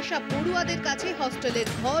থেকে আসা পড়ুয়াদের কাছে হস্টেলের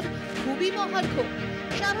ঘর খুবই মহার্ঘ।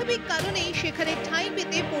 স্বাভাবিক কারণেই সেখানে ঠাঁই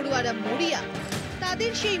পেতে পড়ুয়ারা মরিয়া।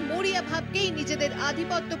 তাদের সেই মরিয়া ভাবকেই নিজেদের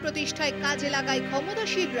আধিপত্য প্রতিষ্ঠায় কাজে লাগায়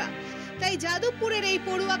ক্ষমতাশীলরা। তাই যাদবপুরের এই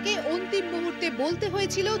পড়ুয়াকে অন্তিম মুহূর্তে বলতে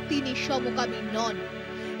হয়েছিল তিনি সমকামী নন।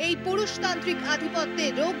 এই পুরুষতান্ত্রিক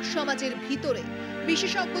আধিপত্যের রোগ সমাজের ভিতরে।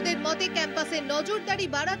 বিশেষজ্ঞদের মতে ক্যাম্পাসে নজরদারি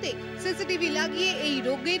বাড়াতে সিসিটিভি লাগিয়ে এই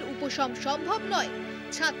রোগের উপশম সম্ভব নয়।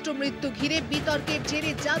 ছাত্র মৃত্যু ঘিরে বিতর্কের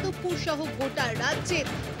জেরে যাদবপুর সহ গোটা রাজ্যের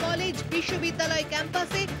কলেজ বিশ্ববিদ্যালয়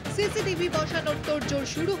ক্যাম্পাসে সিসিটিভি বসানোর তোড়জোড়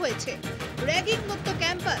শুরু হয়েছে। র্যাগিং মুক্ত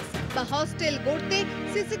ক্যাম্পাস বা হস্টেল গড়তে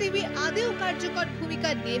সিসিটিভি আদৌ কার্যকর ভূমিকা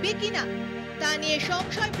নেবে কিনা তা নিয়ে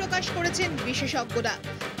সংশয় প্রকাশ করেছেন বিশেষজ্ঞরা।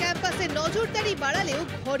 ক্যাম্পাসে নজরদারি বাড়ালেও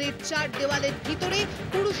ঘরের চার দেওয়ালের ভিতরে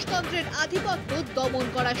পুরুষতন্ত্রের আধিপত্য দমন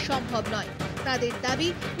করা সম্ভব নয়। তাদের দাবি,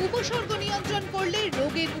 উপসর্গ নিয়ন্ত্রণ করলে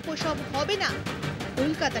রোগের উপশম হবে না।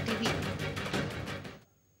 কলকাতা টিভি।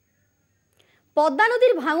 পদ্মা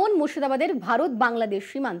নদীর ভাঙন মুর্শিদাবাদের ভারত বাংলাদেশ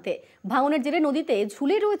সীমান্তে। ভাঙনের জেরে নদীতে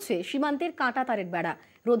ঝুলে রয়েছে সীমান্তের কাঁটা তারের বেড়া।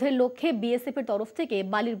 রোধের লক্ষ্যে বিএসএফ এর তরফ থেকে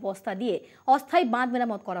বালির বস্তা দিয়ে অস্থায়ী বাঁধ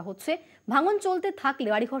মেরামত করা হচ্ছে। ভাঙন চলতে থাকলে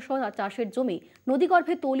বাড়িঘর সহ চাষের জমি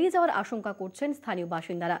নদীগর্ভে তলিয়ে যাওয়ার আশঙ্কা করছেন স্থানীয়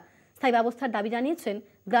বাসিন্দারা। স্থায়ী ব্যবস্থার দাবি জানিয়েছেন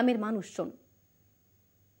গ্রামের মানুষজন।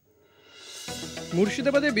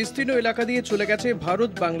 মুর্শিদাবাদে বিস্তীর্ণ এলাকা দিয়ে চলে গেছে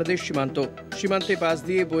ভারত বাংলাদেশ সীমান্ত। সীমান্তে পাশ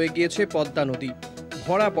দিয়ে বয়ে গিয়েছে পদ্মা নদী।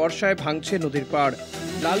 ভরা বর্ষায় ভাঙছে নদীর পাড়।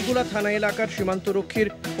 লালগোলা থানা এলাকার সীমান্তরক্ষীর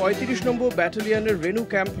 ৩৫ নম্বর ব্যাটালিয়নের রেনু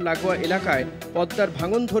ক্যাম্প লাগোয়া এলাকায় পদ্মার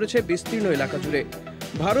ভাঙন ধরেছে বিস্তীর্ণ এলাকা জুড়ে।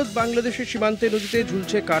 ভারত বাংলাদেশের সীমান্তে নদীতে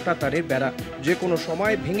ঝুলছে কাঁটা তারের বেড়া। যে কোনো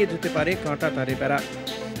সময় ভেঙে যেতে পারে কাঁটা তারের বেড়া।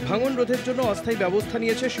 ভাঙন রোধের জন্য অস্থায়ী ব্যবস্থা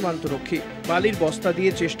নিয়েছে সীমান্তরক্ষী। বালির বস্তা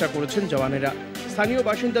দিয়ে চেষ্টা করেছেন জওয়ানেরা। স্থানীয়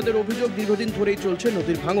বাসিন্দাদের অভিযোগ, দীর্ঘদিন ধরেই চলছে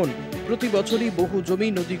নদীর ভাঙন। প্রতি বছরই বহু জমি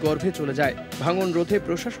নদী গর্ভে চলে যায়। ভাঙন রোধে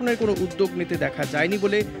প্রশাসনের কোনো উদ্যোগ নিতে দেখা যায়নি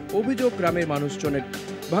বলে অভিযোগ গ্রামের মানুষজনের।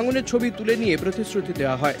 ভাঙনের ছবি তুলে নিয়ে প্রতিশ্রুতি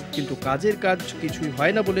দেওয়া হয়, কিন্তু কাজের কাজ কিছুই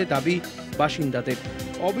হয় না বলে দাবি বাসিন্দাদের।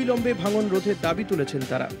 অবিলম্বে ভাঙন রোধের দাবি তুলেছেন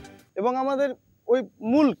তারা। এবং আমাদের ওই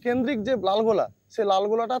মূল কেন্দ্রিক যে লালগোলা, সে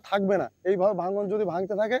লালগোলাটা থাকবে না। এইভাবে ভাঙন যদি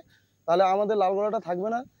ভাঙতে থাকে তাহলে আমাদের লালগোলাটা থাকবে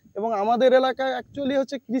না। এবং আমাদের এলাকায় অ্যাকচুয়ালি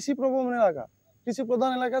হচ্ছে কৃষি প্রবণ এলাকা, কৃষি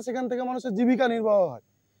প্রধান এলাকা। সেখান থেকে মানুষের জীবিকা নির্বাহ হয়।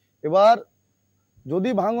 এবার যদি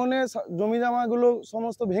ভাঙনে জমি জামাগুলো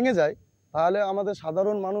সমস্ত ভেঙে যায় তাহলে আমাদের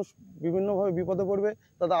সাধারণ মানুষ বিভিন্নভাবে বিপদে পড়বে,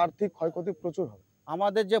 তাদের আর্থিক ক্ষয়ক্ষতি প্রচুর হবে।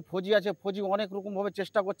 আমাদের যে ফৌজি আছে, ফৌজি অনেক রকমভাবে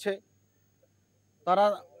চেষ্টা করছে, তারা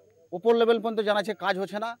উপর লেভেল পর্যন্ত জানাচ্ছে, কাজ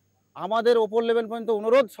হচ্ছে না। আমাদের ওপর লেভেল পর্যন্ত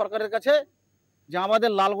অনুরোধ সরকারের কাছে যে আমাদের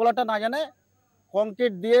লালগোলাটা না জানে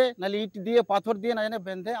কংক্রিট দিয়ে, নাহলে ইট দিয়ে, পাথর দিয়ে না জানে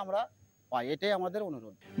বেঁধে আমরা পাই, এটাই আমাদের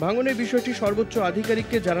অনুরোধ। ভাঙনের বিষয়টি সর্বোচ্চ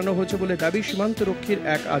আধিকারিককে জানানো হয়েছে বলে দাবি সীমান্তরক্ষীর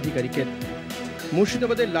এক আধিকারিকের।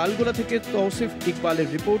 মুর্শিদাবাদের লালগোলা থেকে তৌসিফ ইকবালের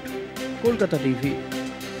রিপোর্ট, কলকাতা টিভি।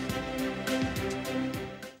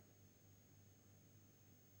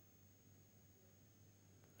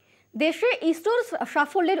 দেশে ইসরোর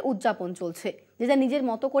সাফল্যের উদযাপন চলছে, যে নিজের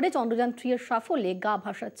মতো করে চন্দ্রযান 3 এর সাফল্যে গা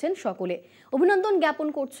ভাসাচ্ছেন সকলে। অভিনন্দন জ্ঞাপন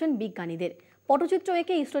করছেন বিজ্ঞানীদের। পটচিত্র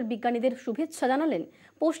এঁকে ইসরোর বিজ্ঞানীদের শুভেচ্ছা জানালেন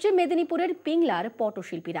পশ্চিম মেদিনীপুরের পিংলার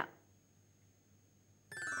পটশিল্পীরা।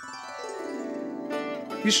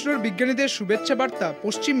 ইসরোর বিজ্ঞানীদের শুভেচ্ছা বার্তা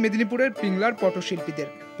পশ্চিম মেদিনীপুরের পিংলার পটশিল্পীদের।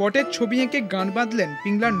 পটের ছবি এঁকে গান বাঁধলেন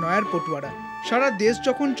পিংলার নয়ার পটুয়ারা। সারা দেশ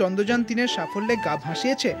যখন চন্দ্রযান 3 এর সাফল্যে গা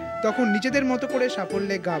ভাসিয়েছে, তখন নিজেদের মতো করে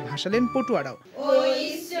সাফল্যে গা ভাসালেন পটুয়ারাও।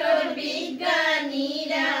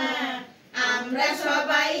 আমরা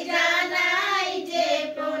সবাই জানাই যে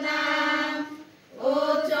প্রণাম, ও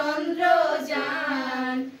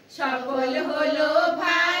চন্দ্রযান সফল হলো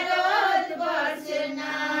ভারতবর্ষের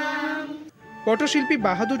নাম। পটশিল্পী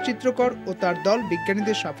বাহাদুর চিত্রকর ও তার দল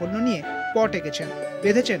বিজ্ঞানীদের সাফল্য নিয়ে পট এঁকেছেন,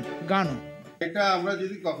 বেঁধেছেন গানও। এটা আমরা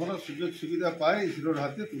যদি কখনো সুযোগ সুবিধা পাই ইসরোর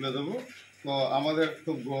হাতে তুলে দেবো, তো আমাদের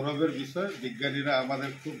খুব গৌরবের বিষয়। বিজ্ঞানীরা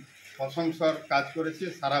আমাদের খুব প্রশংসার কাজ করেছে,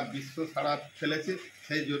 সারা বিশ্ব সারা ফেলেছে,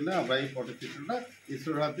 সেই জন্য আমরা এই পটচিত্রটা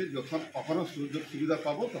ইসরোর হাতে যখন কখনো সুযোগ সুবিধা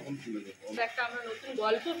পাবো তখন তুলে দেবো। একটা আমরা নতুন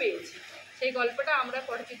গল্প পেয়েছি, সেই গল্পটা আমরা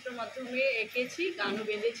পটচিত্রের মাধ্যমে এঁকেছি, গানও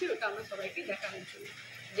বেঁধেছি, ওটা আমরা সবাইকে দেখানোর জন্য।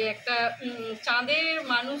 যে একটা চাঁদে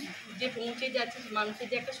মানুষ যে পৌঁছে যাচ্ছে, মানুষের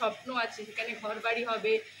যে একটা স্বপ্ন আছে, সেখানে ঘর বাড়ি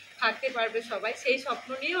হবে, থাকতে পারবে সবাই, সেই স্বপ্ন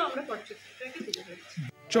নিয়েও আমরা পটচিত্রটাকে তুলে ধরেছি।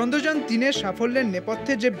 চন্দ্রযান 3 এর সাফল্যের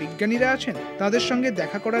নেপথ্যে যে বিজ্ঞানীরা আছেন, তাদের সঙ্গে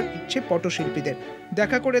দেখা করার ইচ্ছে পটশিল্পীদের।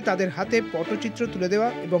 দেখা করে তাদের হাতে পটচিত্র তুলে দেওয়া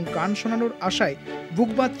এবং গান শোনানোর আশায় বুক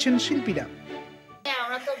বাঁধছেন শিল্পীরা।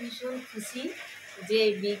 আমরা তো ভীষণ খুশি যে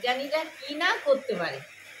বিজ্ঞানীরা কি না করতে পারে,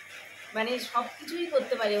 মানে সব কিছুই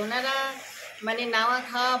করতে পারে। ওনারা মানে নাওয়া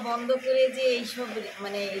খাওয়া বন্ধ করে যে এইসব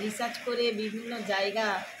মানে রিসার্চ করে বিভিন্ন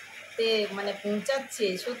জায়গাতে মানে পৌঁছাচ্ছে,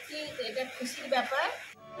 সত্যি এটা খুশির ব্যাপার।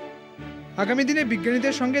 আগামী দিনে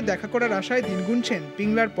বিজ্ঞানীদের সঙ্গে দেখা করার আশায় দিন গুনছেন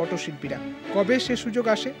পিংলার পটশিল্পীরা। কবে সে সুযোগ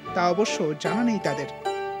আসে তা অবশ্য জানা নেই তাদের।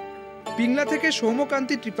 পিংলা থেকে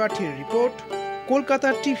সৌম্যকান্তি ত্রিপাঠীর রিপোর্ট, কলকাতা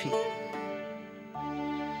টিভি।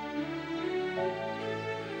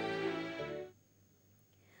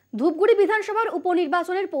 ধূপগুড়ি বিধানসভার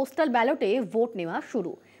উপনির্বাচনের পোস্টাল ব্যালটে ভোট নেওয়া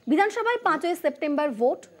শুরু। বিধানসভায় 5 সেপ্টেম্বর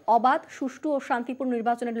ভোট। অবাধ, সুষ্ঠু ও শান্তিপূর্ণ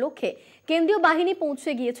নির্বাচনের লক্ষ্যে কেন্দ্রীয় বাহিনী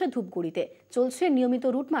পৌঁছে গিয়েছে ধূপগুড়িতে। চলছে নিয়মিত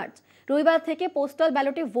রুট মার্চ। রবিবার থেকে পোস্টাল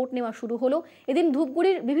ব্যালটে ভোট নেওয়া শুরু হলো। এদিন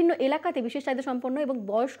ধূপগুড়ির বিভিন্ন এলাকাতে বিশেষ চাহিদা সম্পন্ন এবং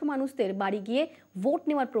বয়স্ক মানুষদের বাড়ি গিয়ে ভোট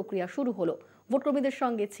নেওয়ার প্রক্রিয়া শুরু হলো। ভোটকর্মীদের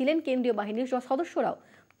সঙ্গে ছিলেন কেন্দ্রীয় বাহিনীর সদস্যরাও।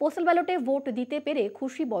 পোস্টাল ব্যালটে ভোট দিতে পেরে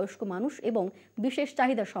খুশি বয়স্ক মানুষ এবং বিশেষ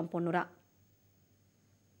চাহিদা সম্পন্নরা।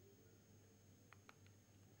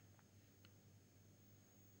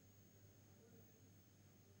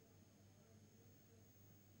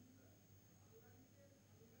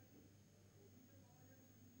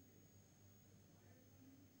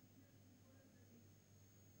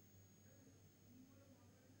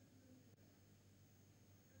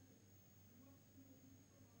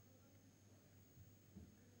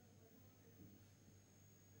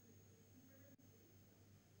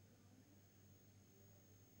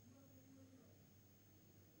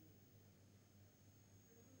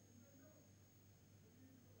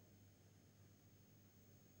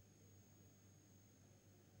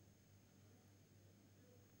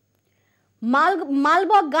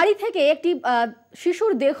 মালবক গাড়ি থেকে একটি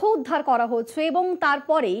শিশুর দেহ উদ্ধার করা হচ্ছে এবং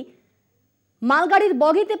তারপরেই মালগাড়ির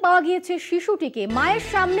বগিতে পাওয়া গিয়েছে শিশুটিকে। মায়ের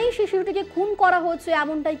সামনেই শিশুটিকে খুন করা হচ্ছে,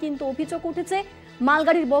 এমনটাই কিন্তু অভিযোগ উঠেছে।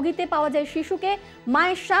 মালগাড়ির বগিতে পাওয়া যায় শিশুকে,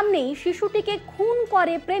 মায়ের সামনেই শিশুটিকে খুন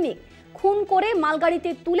করে প্রেমিক। খুন করে মালগাড়িতে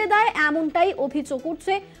তুলে দেয়, এমনটাই অভিযোগ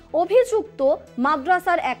উঠছে। অভিযুক্ত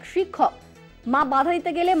মাদ্রাসার এক শিক্ষক। মা বাধা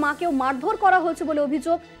দিতে গেলে মাকেও মারধর করা হয়েছে বলে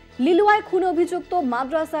অভিযোগ। লিলুয়ায় খুনে অভিযুক্ত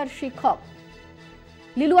মাদ্রাসার শিক্ষক।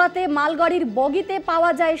 লিলুয়াতে মালগাড়ির বগিতে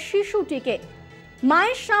পাওয়া যায় শিশুটিকে।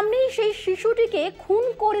 মায়ের সামনেই সেই শিশুটিকে খুন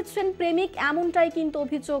করেছেন প্রেমিক, এমনটাই কিন্তু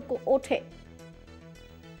অভিযোগ ওঠে।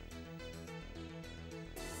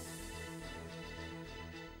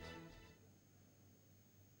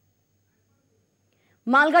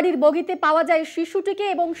 মালগাড়ির বগিতে পাওয়া যায় শিশুটিকে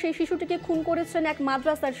এবং সেই শিশুটিকে খুন করেছেন এক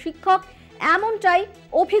মাদ্রাসার শিক্ষক, এমনটাই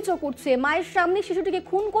অভিযোগ উঠছে। মায়ের সামনে শিশুটিকে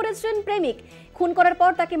খুন করেছেন প্রেমিক। খুন করার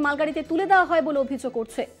পর তাকে মালগাড়িতে তুলে দেওয়া হয় বলে অভিযোগ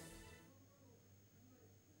উঠছে।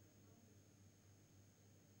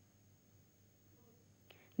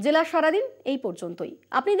 জেলা সারাদিন এই পর্যন্তই।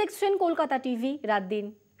 আপনি দেখছেন কলকাতা টিভি, রাত দিন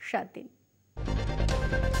 7 দিন।